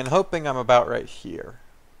guessing and hoping I'm about right here.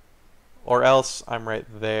 Or else I'm right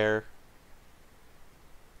there.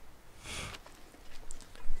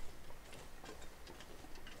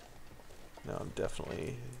 No, I'm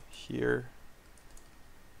definitely here.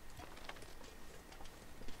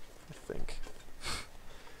 I think.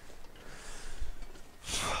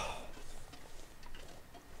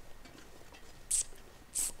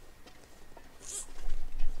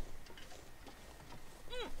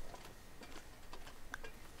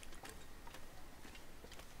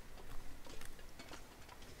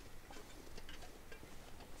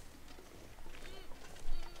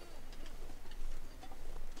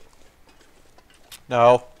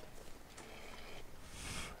 No.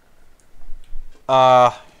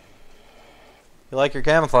 You like your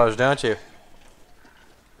camouflage, don't you?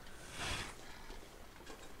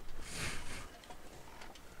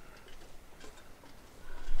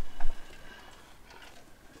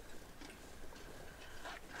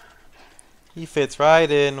 He fits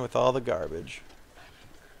right in with all the garbage.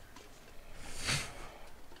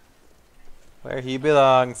 Where he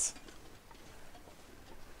belongs.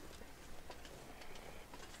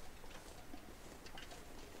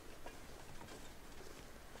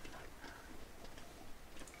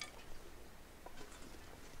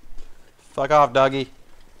 Fuck off, doggy.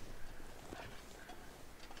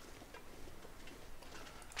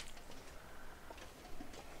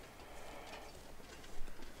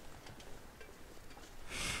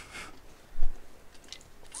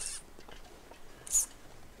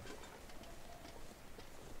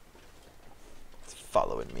 It's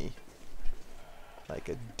following me like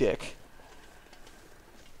a dick.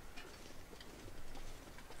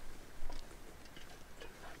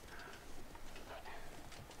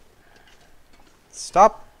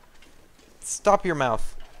 Stop. Stop your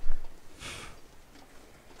mouth.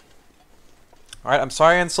 Alright, I'm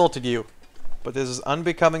sorry I insulted you, but this is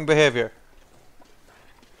unbecoming behavior.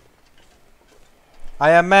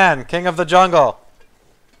 I am man, king of the jungle.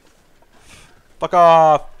 Fuck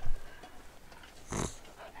off.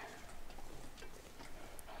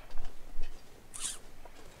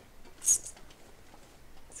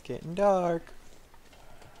 It's getting dark.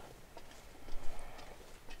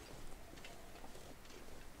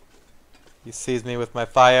 He sees me with my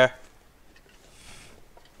fire.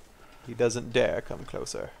 He doesn't dare come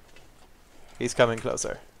closer. He's coming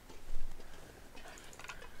closer.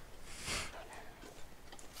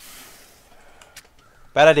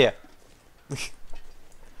 Bad idea.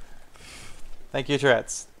 Thank you,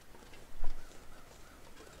 Tourette's.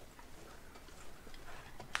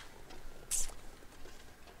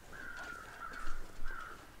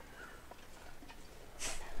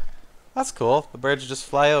 That's cool. The birds just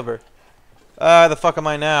fly over. The fuck am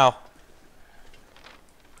I now?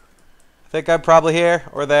 I think I'm probably here,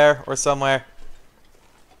 or there, or somewhere.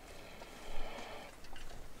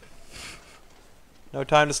 No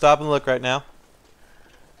time to stop and look right now.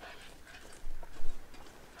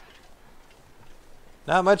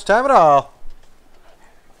 Not much time at all.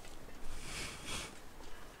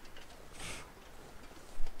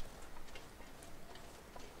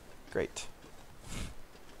 Great.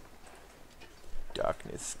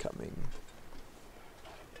 Darkness coming.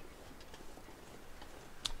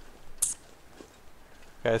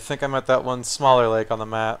 Okay, I think I'm at that one smaller lake on the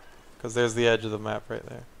map, because there's the edge of the map right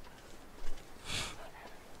there.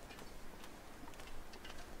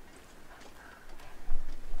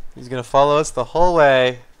 He's gonna follow us the whole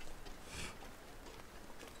way.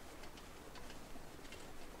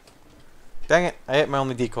 Dang it, I hit my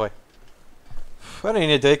only decoy. I don't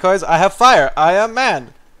need decoys, I have fire, I am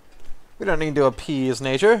man! We don't need to appease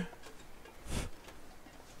nature.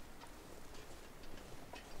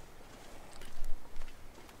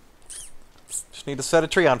 Just need to set a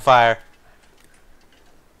tree on fire.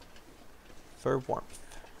 For warmth.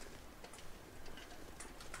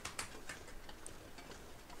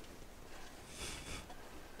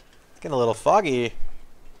 It's getting a little foggy.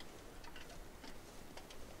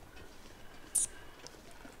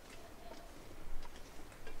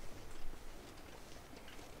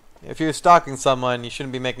 If you're stalking someone, you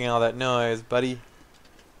shouldn't be making all that noise, buddy.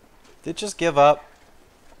 Did it just give up?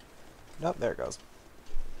 Nope, there it goes.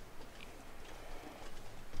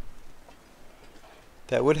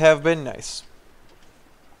 That would have been nice.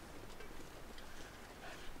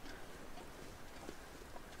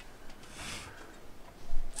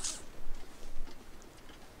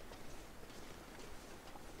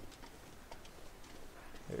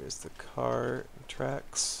 There's the car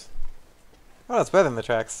tracks. Oh, that's better than the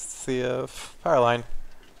tracks. It's the power line.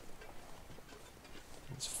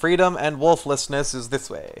 It's freedom and wolflessness is this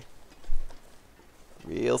way.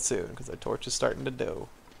 Real soon, because our torch is starting to dough.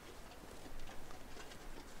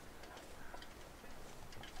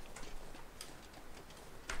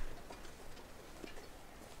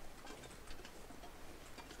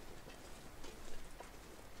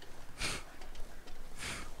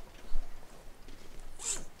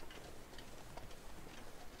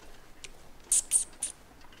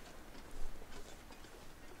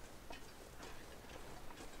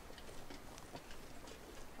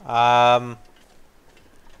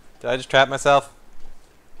 Did I just trap myself?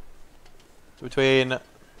 Between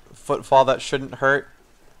footfall that shouldn't hurt,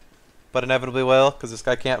 but inevitably will, because this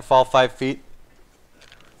guy can't fall 5 feet.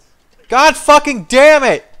 God fucking damn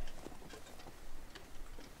it!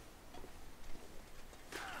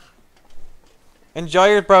 Enjoy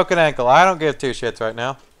your broken ankle. I don't give two shits right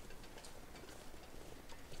now.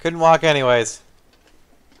 Couldn't walk anyways.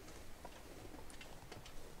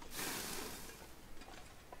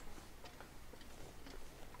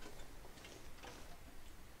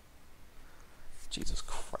 Jesus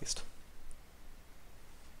Christ.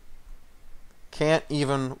 Can't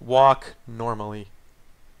even walk normally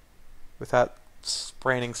without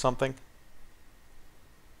spraining something.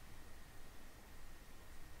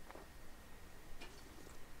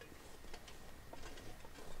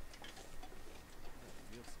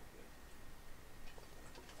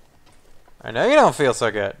 I know you don't feel so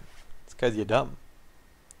good. It's because you're dumb.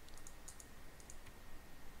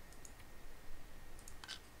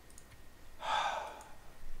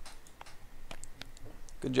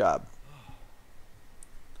 Good job.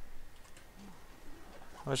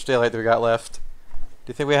 How much daylight do we got left? Do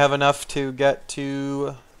you think we have enough to get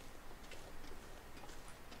to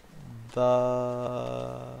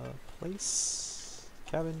the place?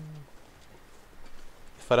 Cabin?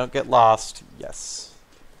 If I don't get lost, yes.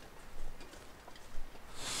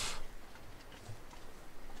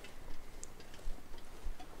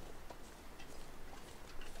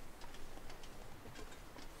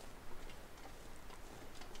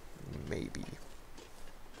 Maybe.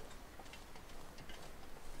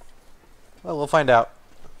 Well, we'll find out.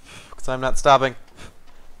 Because I'm not stopping.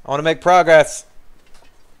 I want to make progress.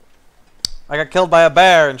 I got killed by a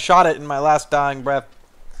bear and shot it in my last dying breath.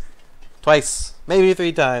 Twice. Maybe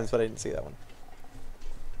 3 times, but I didn't see that one.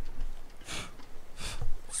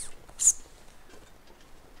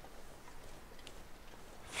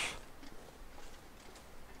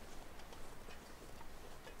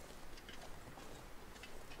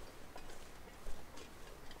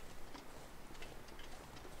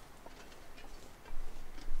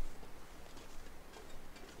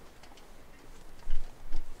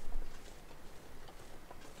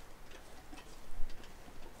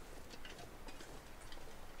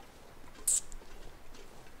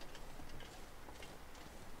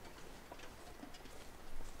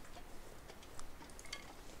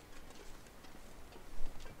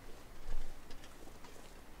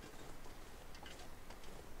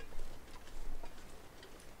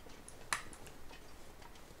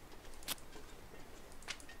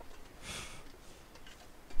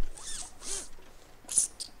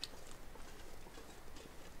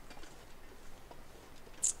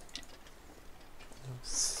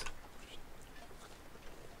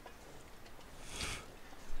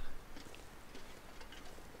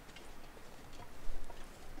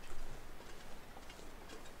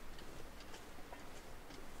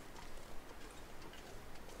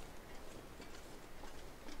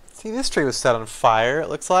 See, this tree was set on fire, it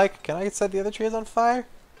looks like. Can I set the other trees on fire?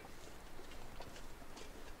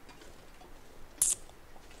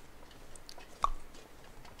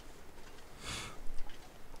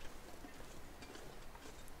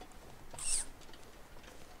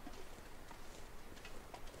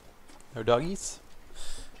 No doggies?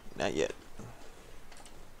 Not yet.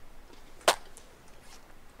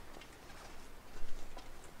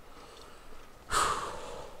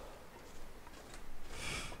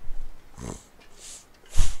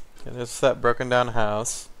 And there's that broken down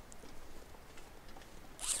house.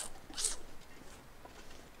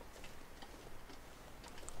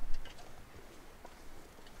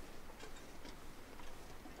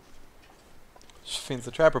 Which means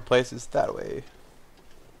the trapper place is that way.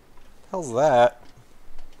 Hell's that?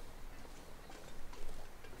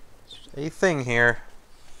 There's a thing here.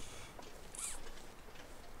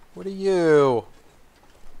 What are you?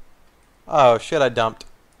 Oh shit, I dumped.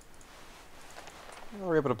 I'll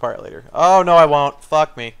rip it apart later. Oh no, I won't.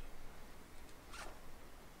 Fuck me.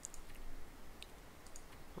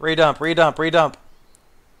 Redump, redump, redump.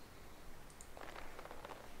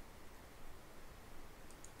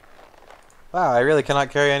 Wow, I really cannot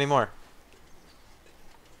carry any more.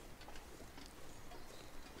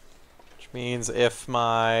 Which means if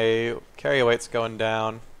my carry weight's going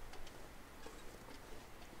down,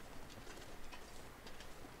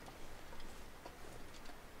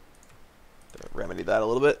 remedy that a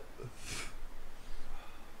little bit.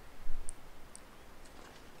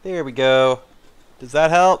 There we go. Does that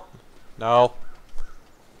help? No.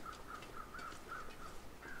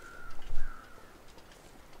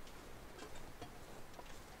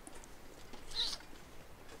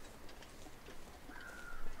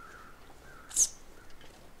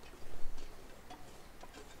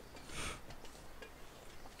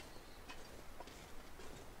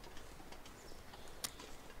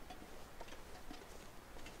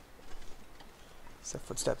 Except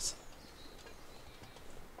footsteps.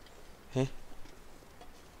 Hey.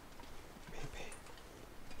 Baby.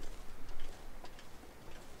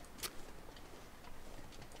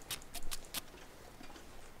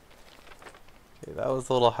 that was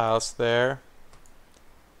the little house there.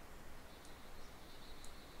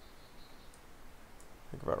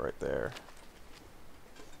 Think about right there.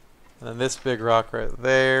 And then this big rock right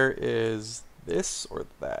there is this or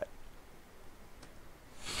that.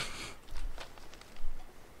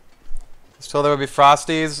 So there would be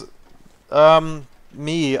Frosties. I'm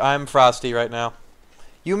Frosty right now.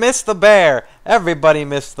 You missed the bear. Everybody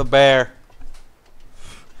missed the bear.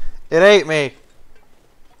 It ate me.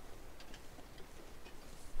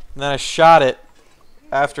 And then I shot it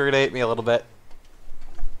after it ate me a little bit.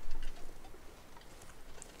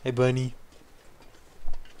 Hey, bunny.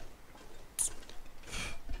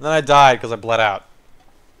 And then I died because I bled out.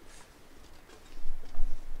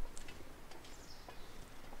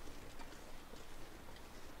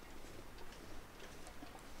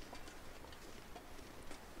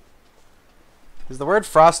 Is the word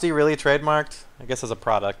frosty really trademarked? I guess as a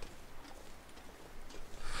product.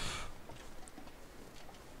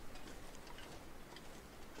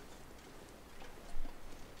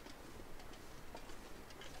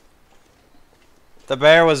 The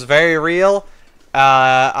bear was very real.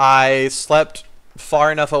 I slept far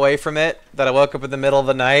enough away from it that I woke up in the middle of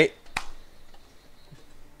the night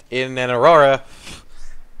in an aurora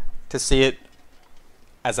to see it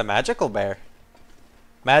as a magical bear.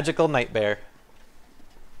 Magical night bear.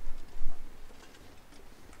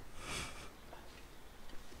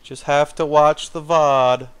 Just have to watch the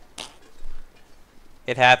VOD.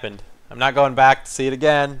 It happened. I'm not going back to see it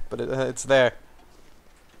again, but it's there.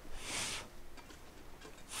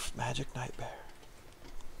 Magic night bear.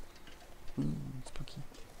 Ooh, spooky.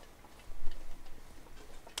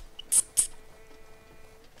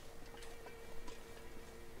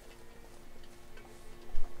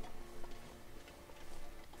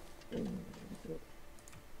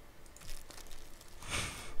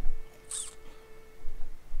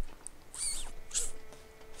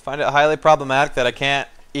 Find it highly problematic that I can't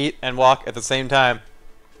eat and walk at the same time.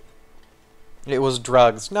 It was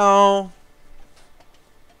drugs. No.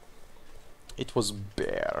 It was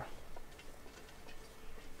bear.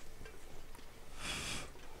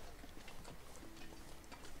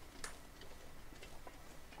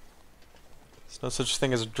 There's no such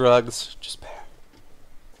thing as drugs, just bear.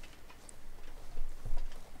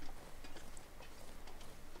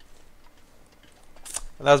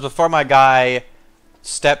 And that was before my guy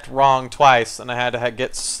stepped wrong twice and I had to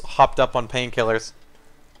get hopped up on painkillers.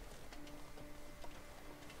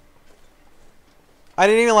 I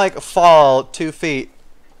didn't even like fall 2 feet.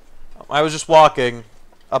 I was just walking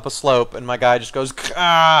up a slope and my guy just goes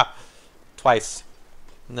ah twice.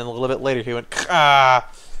 And then a little bit later he went ah.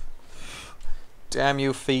 Damn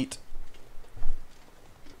you feet.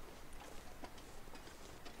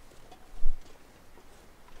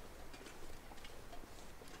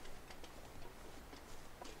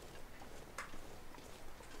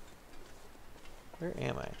 Where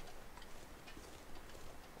am I?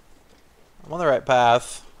 I'm on the right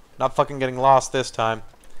path. Not fucking getting lost this time.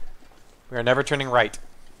 We are never turning right.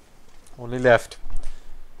 Only left.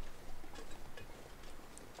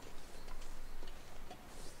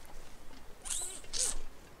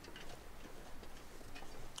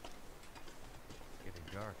 Getting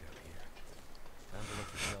dark out here. Time to look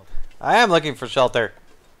for shelter. I am looking for shelter.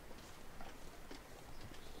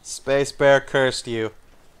 Space Bear cursed you.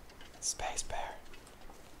 Space Bear.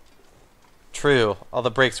 True. All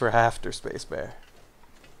the breaks were after Space Bear.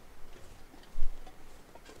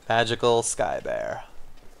 Magical Sky Bear.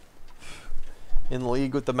 In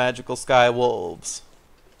league with the Magical Sky Wolves.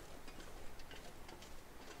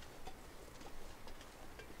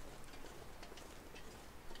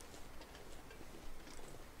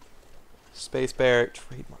 Space Bear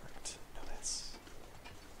trademarked. Know this.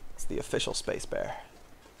 It's the official Space Bear.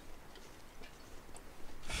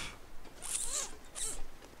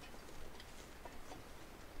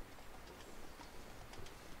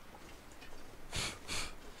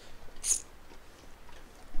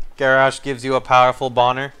 Garrosh gives you a powerful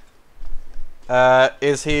Bonner.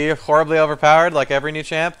 Is he horribly overpowered like every new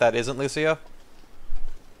champ that isn't Lucio?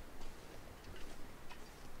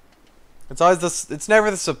 It's always this. It's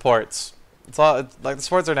never the supports. It's like the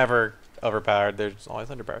supports are never overpowered. They're just always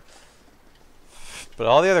underpowered. But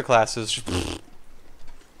all the other classes,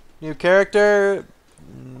 new character,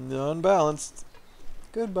 unbalanced.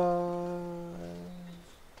 Goodbye.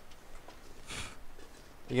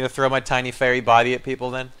 You gonna throw my tiny fairy body at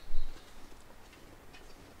people then?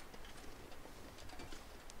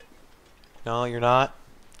 No, you're not.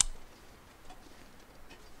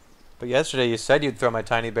 But yesterday you said you'd throw my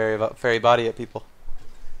tiny fairy body at people.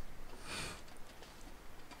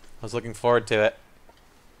 I was looking forward to it.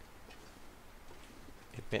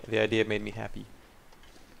 The idea made me happy.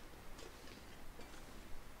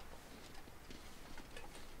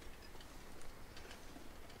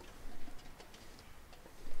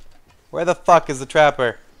 Where the fuck is the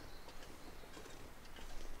trapper?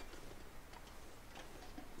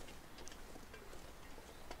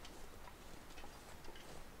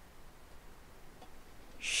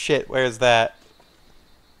 Shit, where's that?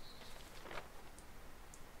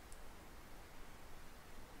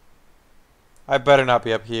 I better not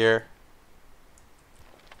be up here.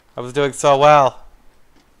 I was doing so well.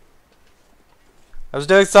 I was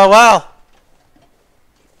doing so well!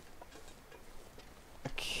 I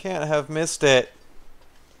can't have missed it.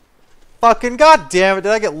 Fucking goddamn it,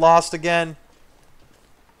 did I get lost again?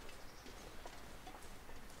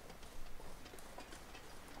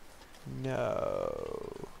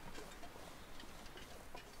 No.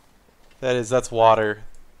 That's water.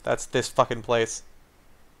 That's this fucking place.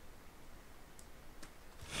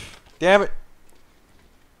 Damn it.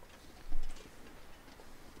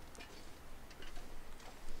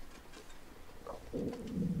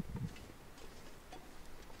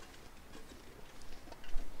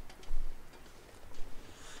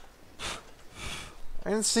 I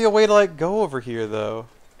didn't see a way to, like, go over here, though.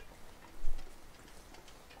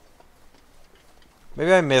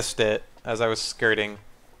 Maybe I missed it as I was skirting.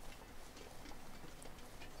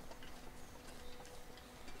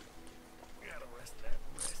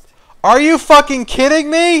 Are you fucking kidding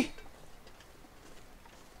me?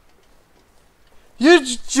 You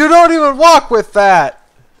don't even walk with that.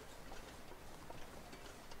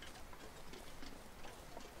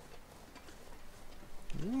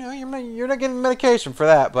 No, you're not getting medication for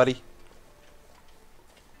that, buddy.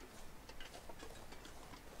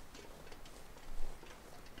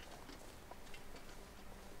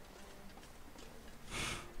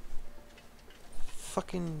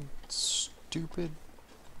 Fucking stupid.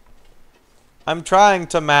 I'm trying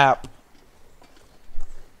to map.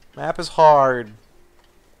 Map is hard.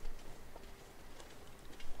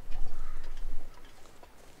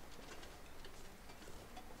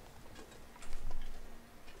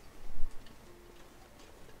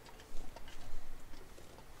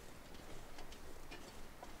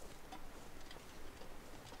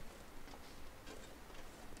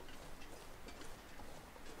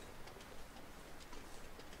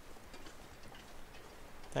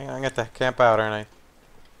 Dang, I get to camp out, aren't I?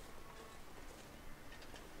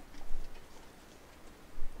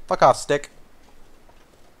 Fuck off, stick.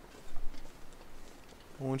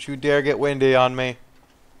 Don't you dare get windy on me.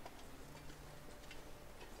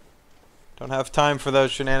 Don't have time for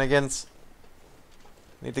those shenanigans.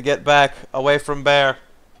 Need to get back, away from bear.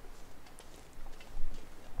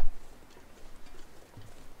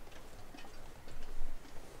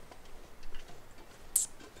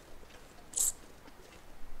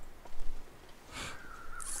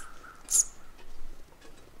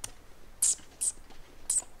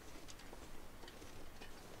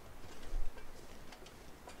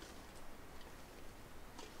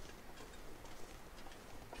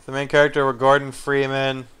 The main character were Gordon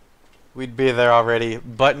Freeman, we'd be there already.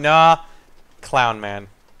 But nah, Clown Man.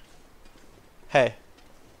 Hey.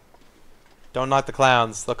 Don't knock the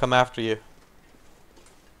clowns, they'll come after you.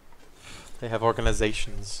 They have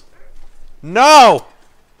organizations. No!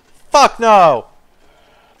 Fuck no!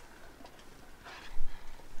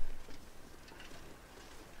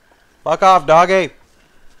 Fuck off, doggy!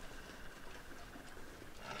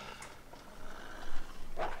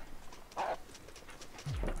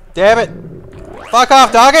 Damn it! Fuck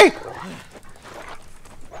off, doggy!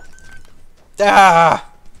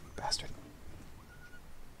 Ah! Bastard.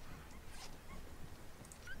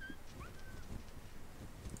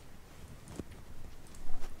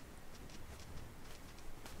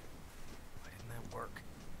 Why didn't that work?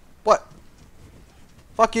 What?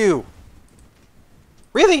 Fuck you!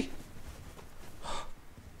 Really?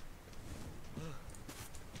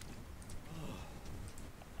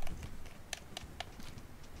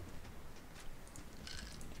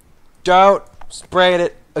 Don't spray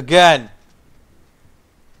it again.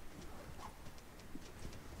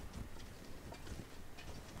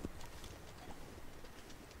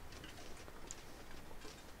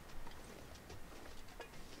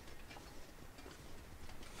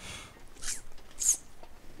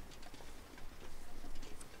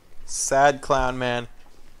 Sad clown, man.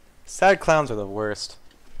 Sad clowns are the worst.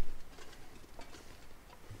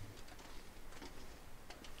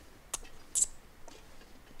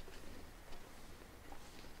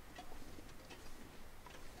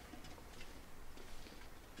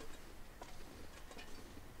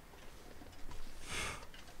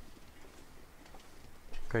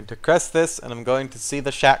 going to crest this, and I'm going to see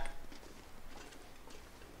the shack.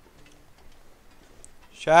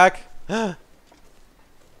 Shack.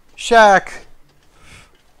 Shack.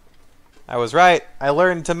 I was right. I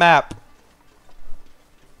learned to map.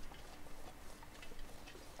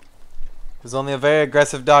 There's only a very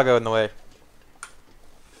aggressive doggo in the way.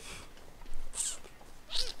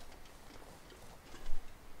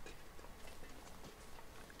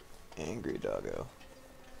 Angry doggo.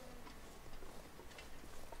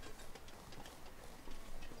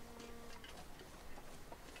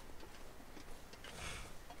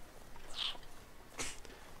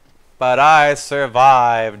 But I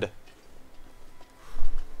survived.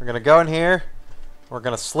 We're gonna go in here. We're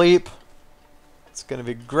gonna sleep. It's gonna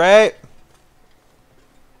be great.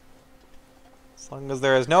 As long as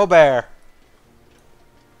there is no bear.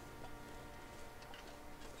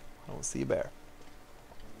 I don't see a bear.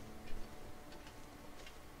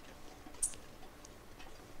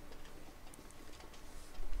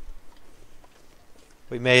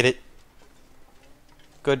 We made it.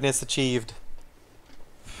 Goodness achieved.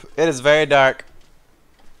 It is very dark.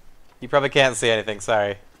 You probably can't see anything,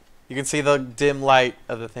 sorry. You can see the dim light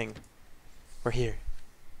of the thing. We're here.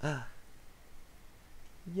 Ah.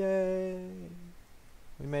 Yay.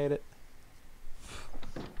 We made it.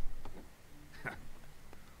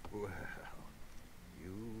 Well,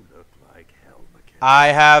 you look like hell, McKenna. I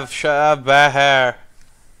have bear.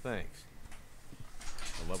 Thanks.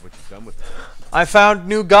 I love what you've done with it. I found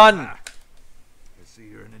new gun. I see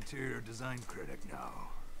you're an interior design critic now.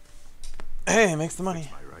 Hey, makes the money.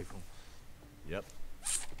 My rifle. Yep.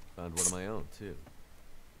 Found one of my own, too.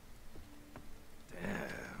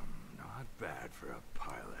 Damn, not bad for a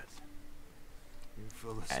pilot. You're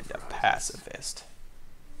full of And a surprises. pacifist.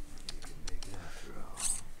 You can make it after all.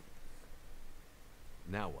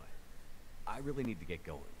 Now what? I really need to get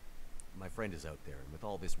going. My friend is out there, and with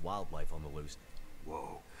all this wildlife on the loose...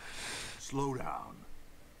 Whoa. Slow down.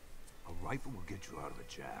 A rifle will get you out of a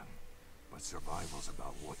jam, but survival's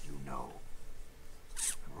about what you know.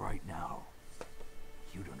 And right now,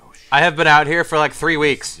 you don't know shit. I have been out here for like 3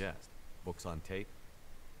 weeks. Suggest. Books on tape?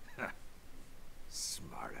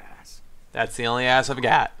 Smart ass. That's the only ass I've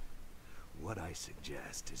got. What I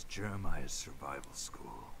suggest is Jeremiah's survival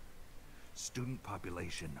school. Student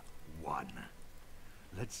population 1.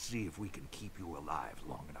 Let's see if we can keep you alive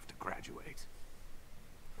long enough to graduate.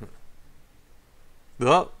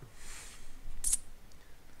 Oh.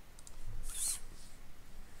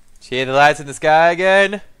 See the lights in the sky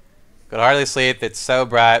again? Could hardly sleep. It's so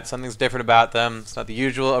bright. Something's different about them. It's not the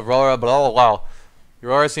usual aurora, but oh wow. The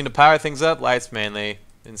aurora seem to power things up. Lights mainly.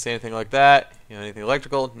 Didn't see anything like that. You know, anything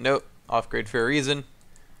electrical? Nope. Off grid for a reason.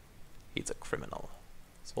 He's a criminal.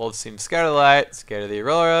 His wolves seem scared of the light. Scared of the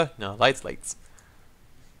aurora. No, lights, lights.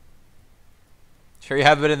 Sure you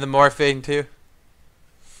have been in the morphine too?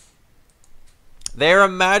 They're a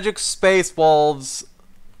magic space wolves.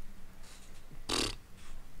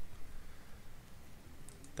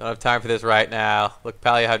 Don't have time for this right now. Look,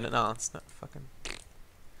 pal, you have no, it's not fucking.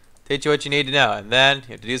 Teach you what you need to know, and then you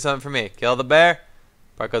have to do something for me. Kill the bear.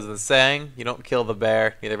 Part goes with the saying, you don't kill the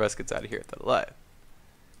bear, neither of us gets out of here alive.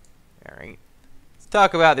 Alright. Let's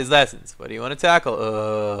talk about these lessons. What do you want to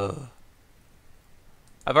tackle?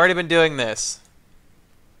 I've already been doing this.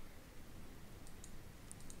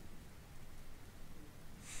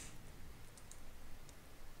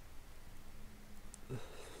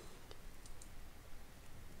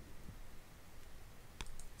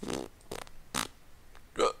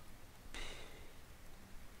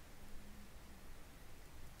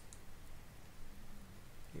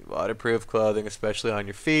 Waterproof clothing, especially on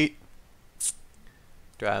your feet.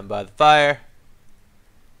 Driving by the fire.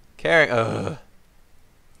 Carrying.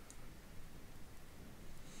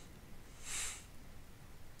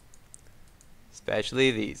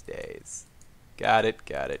 Especially these days. Got it.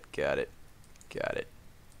 Got it. Got it. Got it.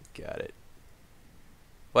 Got it.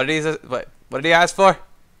 What did he? What did he ask for?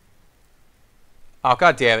 Oh,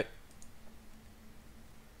 god damn it!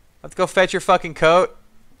 Let's go fetch your fucking coat.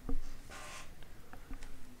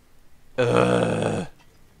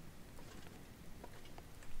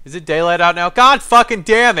 Is it daylight out now? God fucking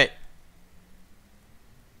damn it!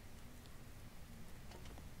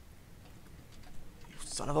 You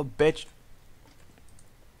son of a bitch.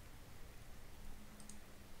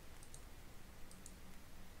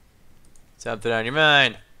 Something on your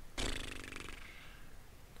mind.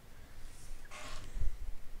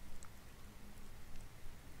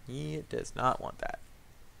 He does not want that.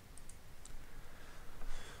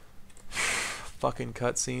 Fucking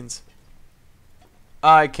cutscenes.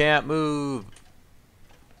 I can't move.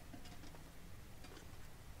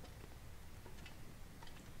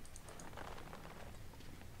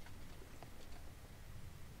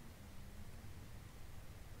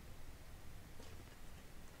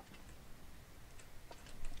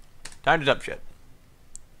 Time to dump shit.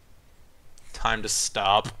 Time to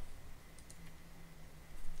stop.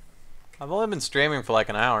 I've only been streaming for like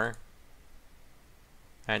an hour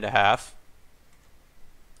and a half.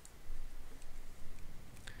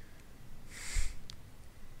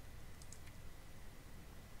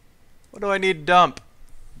 What do I need to dump?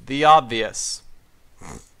 The obvious.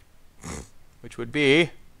 Which would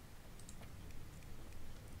be...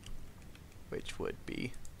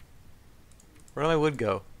 Where did my wood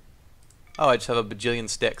go? Oh, I just have a bajillion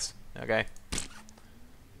sticks. Okay.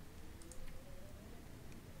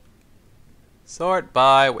 Sort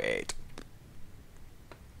by weight.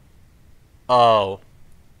 Oh.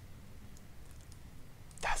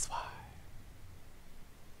 That's why.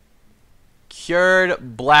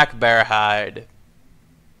 Cured black bear hide.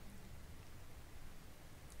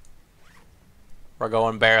 We're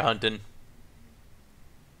going bear hunting.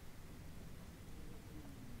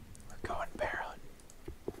 We're going bear hunting.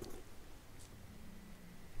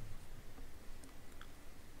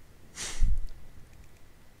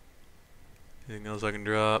 Anything else I can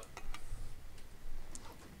drop?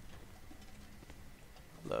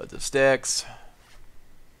 Loads of sticks.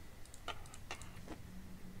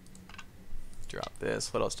 Drop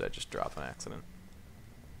this. What else did I just drop on accident?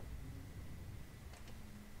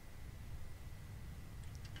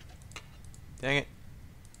 Dang it.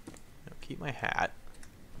 No, keep my hat.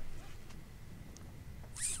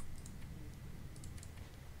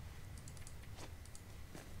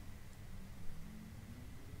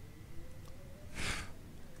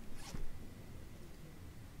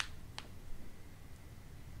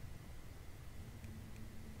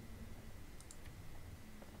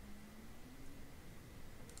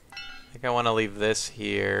 I think I want to leave this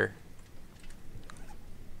here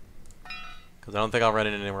because I don't think I'll run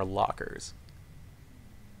into any more lockers.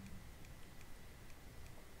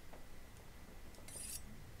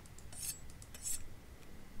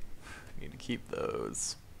 Need to keep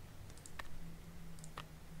those.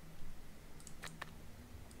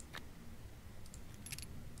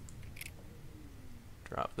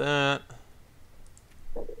 Drop that.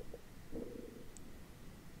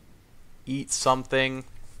 Eat something.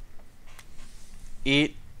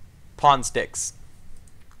 Eat pawn sticks.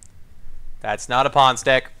 That's not a pawn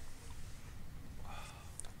stick.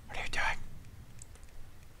 What are you doing?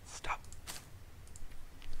 Stop.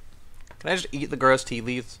 Can I just eat the gross tea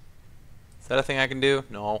leaves? Is that a thing I can do?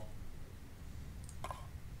 No.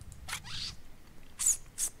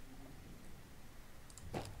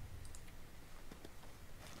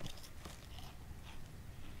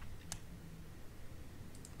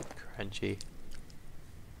 Crunchy.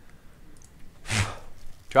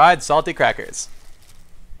 Dried salty crackers.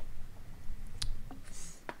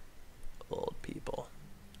 Old people.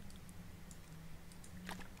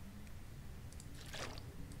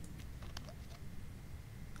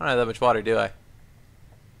 I don't have that much water, do I?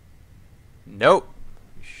 Nope.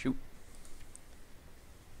 Shoot.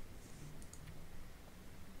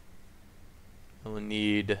 I'll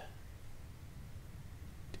need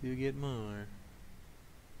to get more.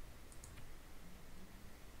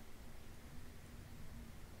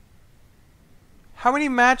 How many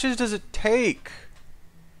matches does it take?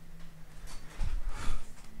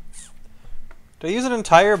 Did I use an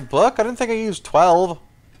entire book? I didn't think I used 12.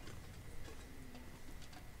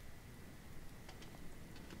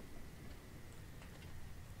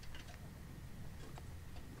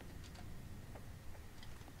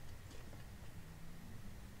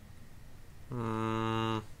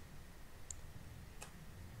 Am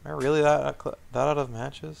I really that out of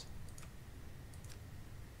matches?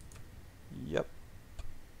 Yep.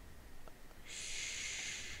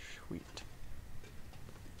 Sweet.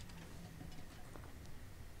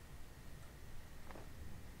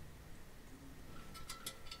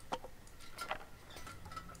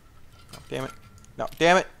 Oh, damn it. No,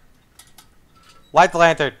 damn it. Light the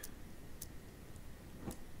lantern.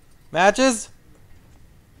 Matches?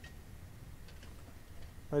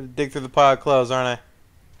 I'm gonna dig through the pile of clothes, aren't I?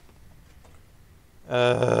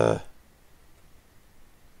 I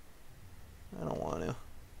don't want to.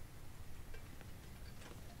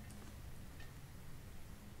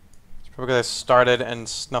 It's probably because I started and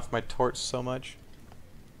snuffed my torch so much.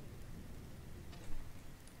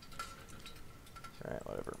 Alright,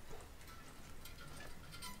 whatever.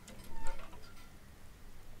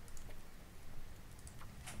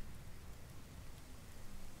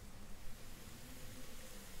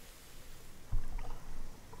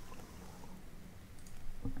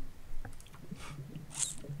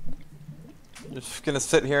 Just gonna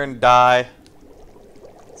sit here and die.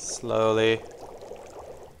 Slowly.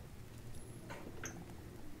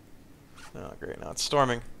 Oh, great. Now it's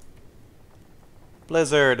storming.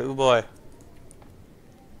 Blizzard. Oh boy.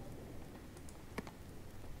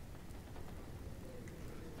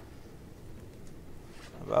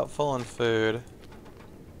 About full on food.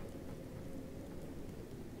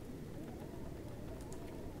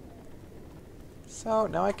 So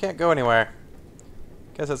now I can't go anywhere.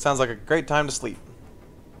 Guess it sounds like a great time to sleep.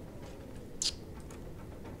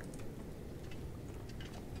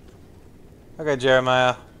 Okay,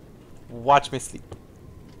 Jeremiah. Watch me sleep.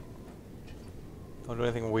 Don't do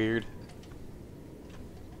anything weird.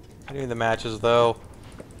 I need the matches, though.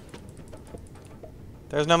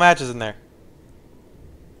 There's no matches in there.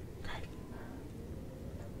 Okay.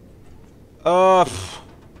 Oh.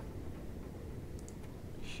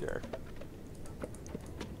 Sure.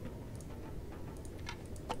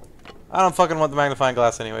 I don't fucking want the magnifying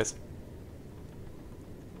glass anyways.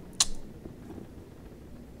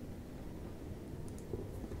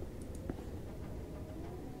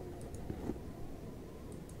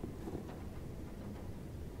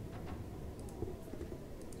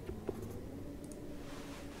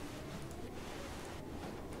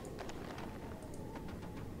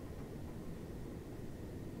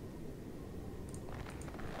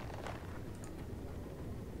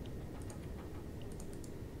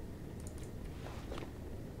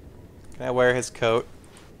 Can I wear his coat?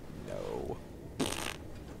 No.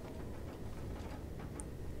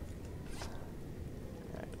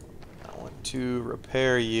 Alright. I want to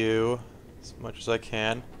repair you as much as I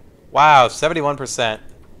can. Wow, 71%.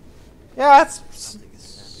 Yeah, that's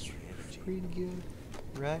pretty good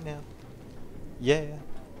right now. Yeah.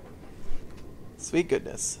 Sweet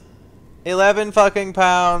goodness. 11 fucking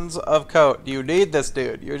pounds of coat. Do you need this,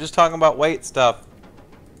 dude? You were just talking about weight stuff.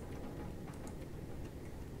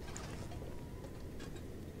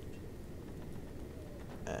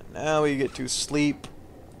 And now we get to sleep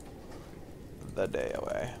the day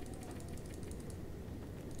away.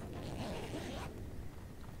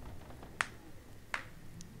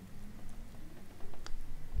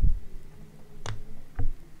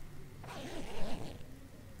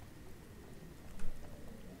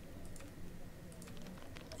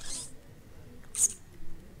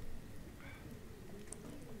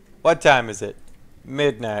 What time is it?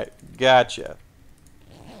 Midnight. Gotcha.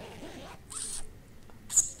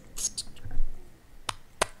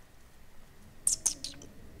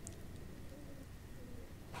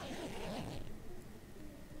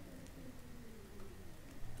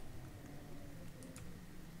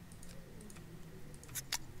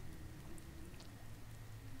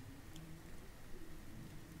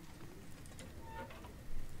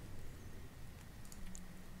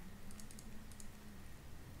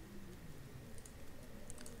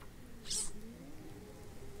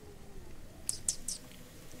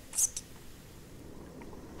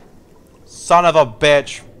 Son of a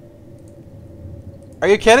bitch. Are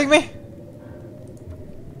you kidding me?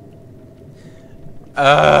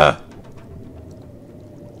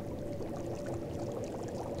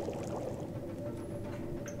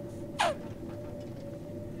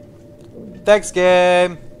 Thanks,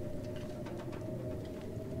 game.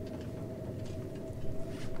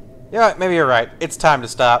 Yeah, maybe you're right. It's time to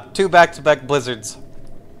stop. 2 back-to-back blizzards.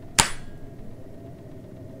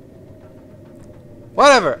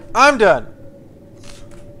 Whatever. I'm done.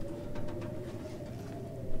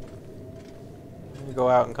 Let me go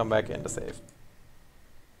out and come back in to save.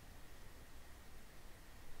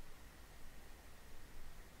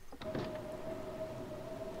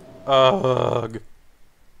 Ugh.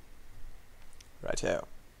 Righto.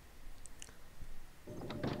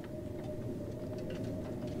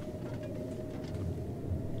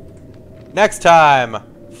 Next time.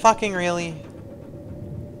 Fucking really?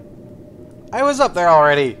 I was up there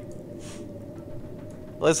already.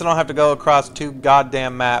 At least I don't have to go across 2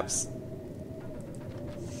 goddamn maps.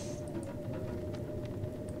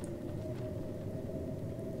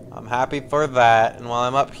 I'm happy for that. And while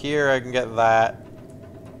I'm up here, I can get that.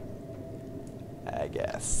 I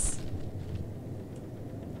guess.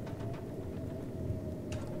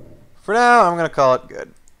 For now, I'm going to call it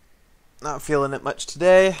good. Not feeling it much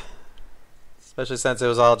today. Especially since it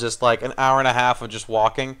was all just like an hour and a half of just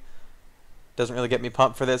walking. Doesn't really get me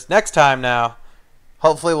pumped for this. Next time now,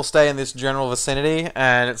 hopefully we'll stay in this general vicinity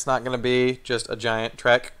and it's not going to be just a giant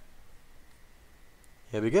trek.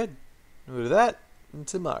 It'll be good. We'll do that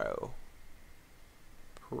tomorrow.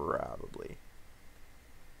 Probably.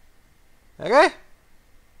 Okay?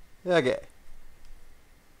 Okay.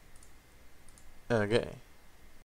 Okay.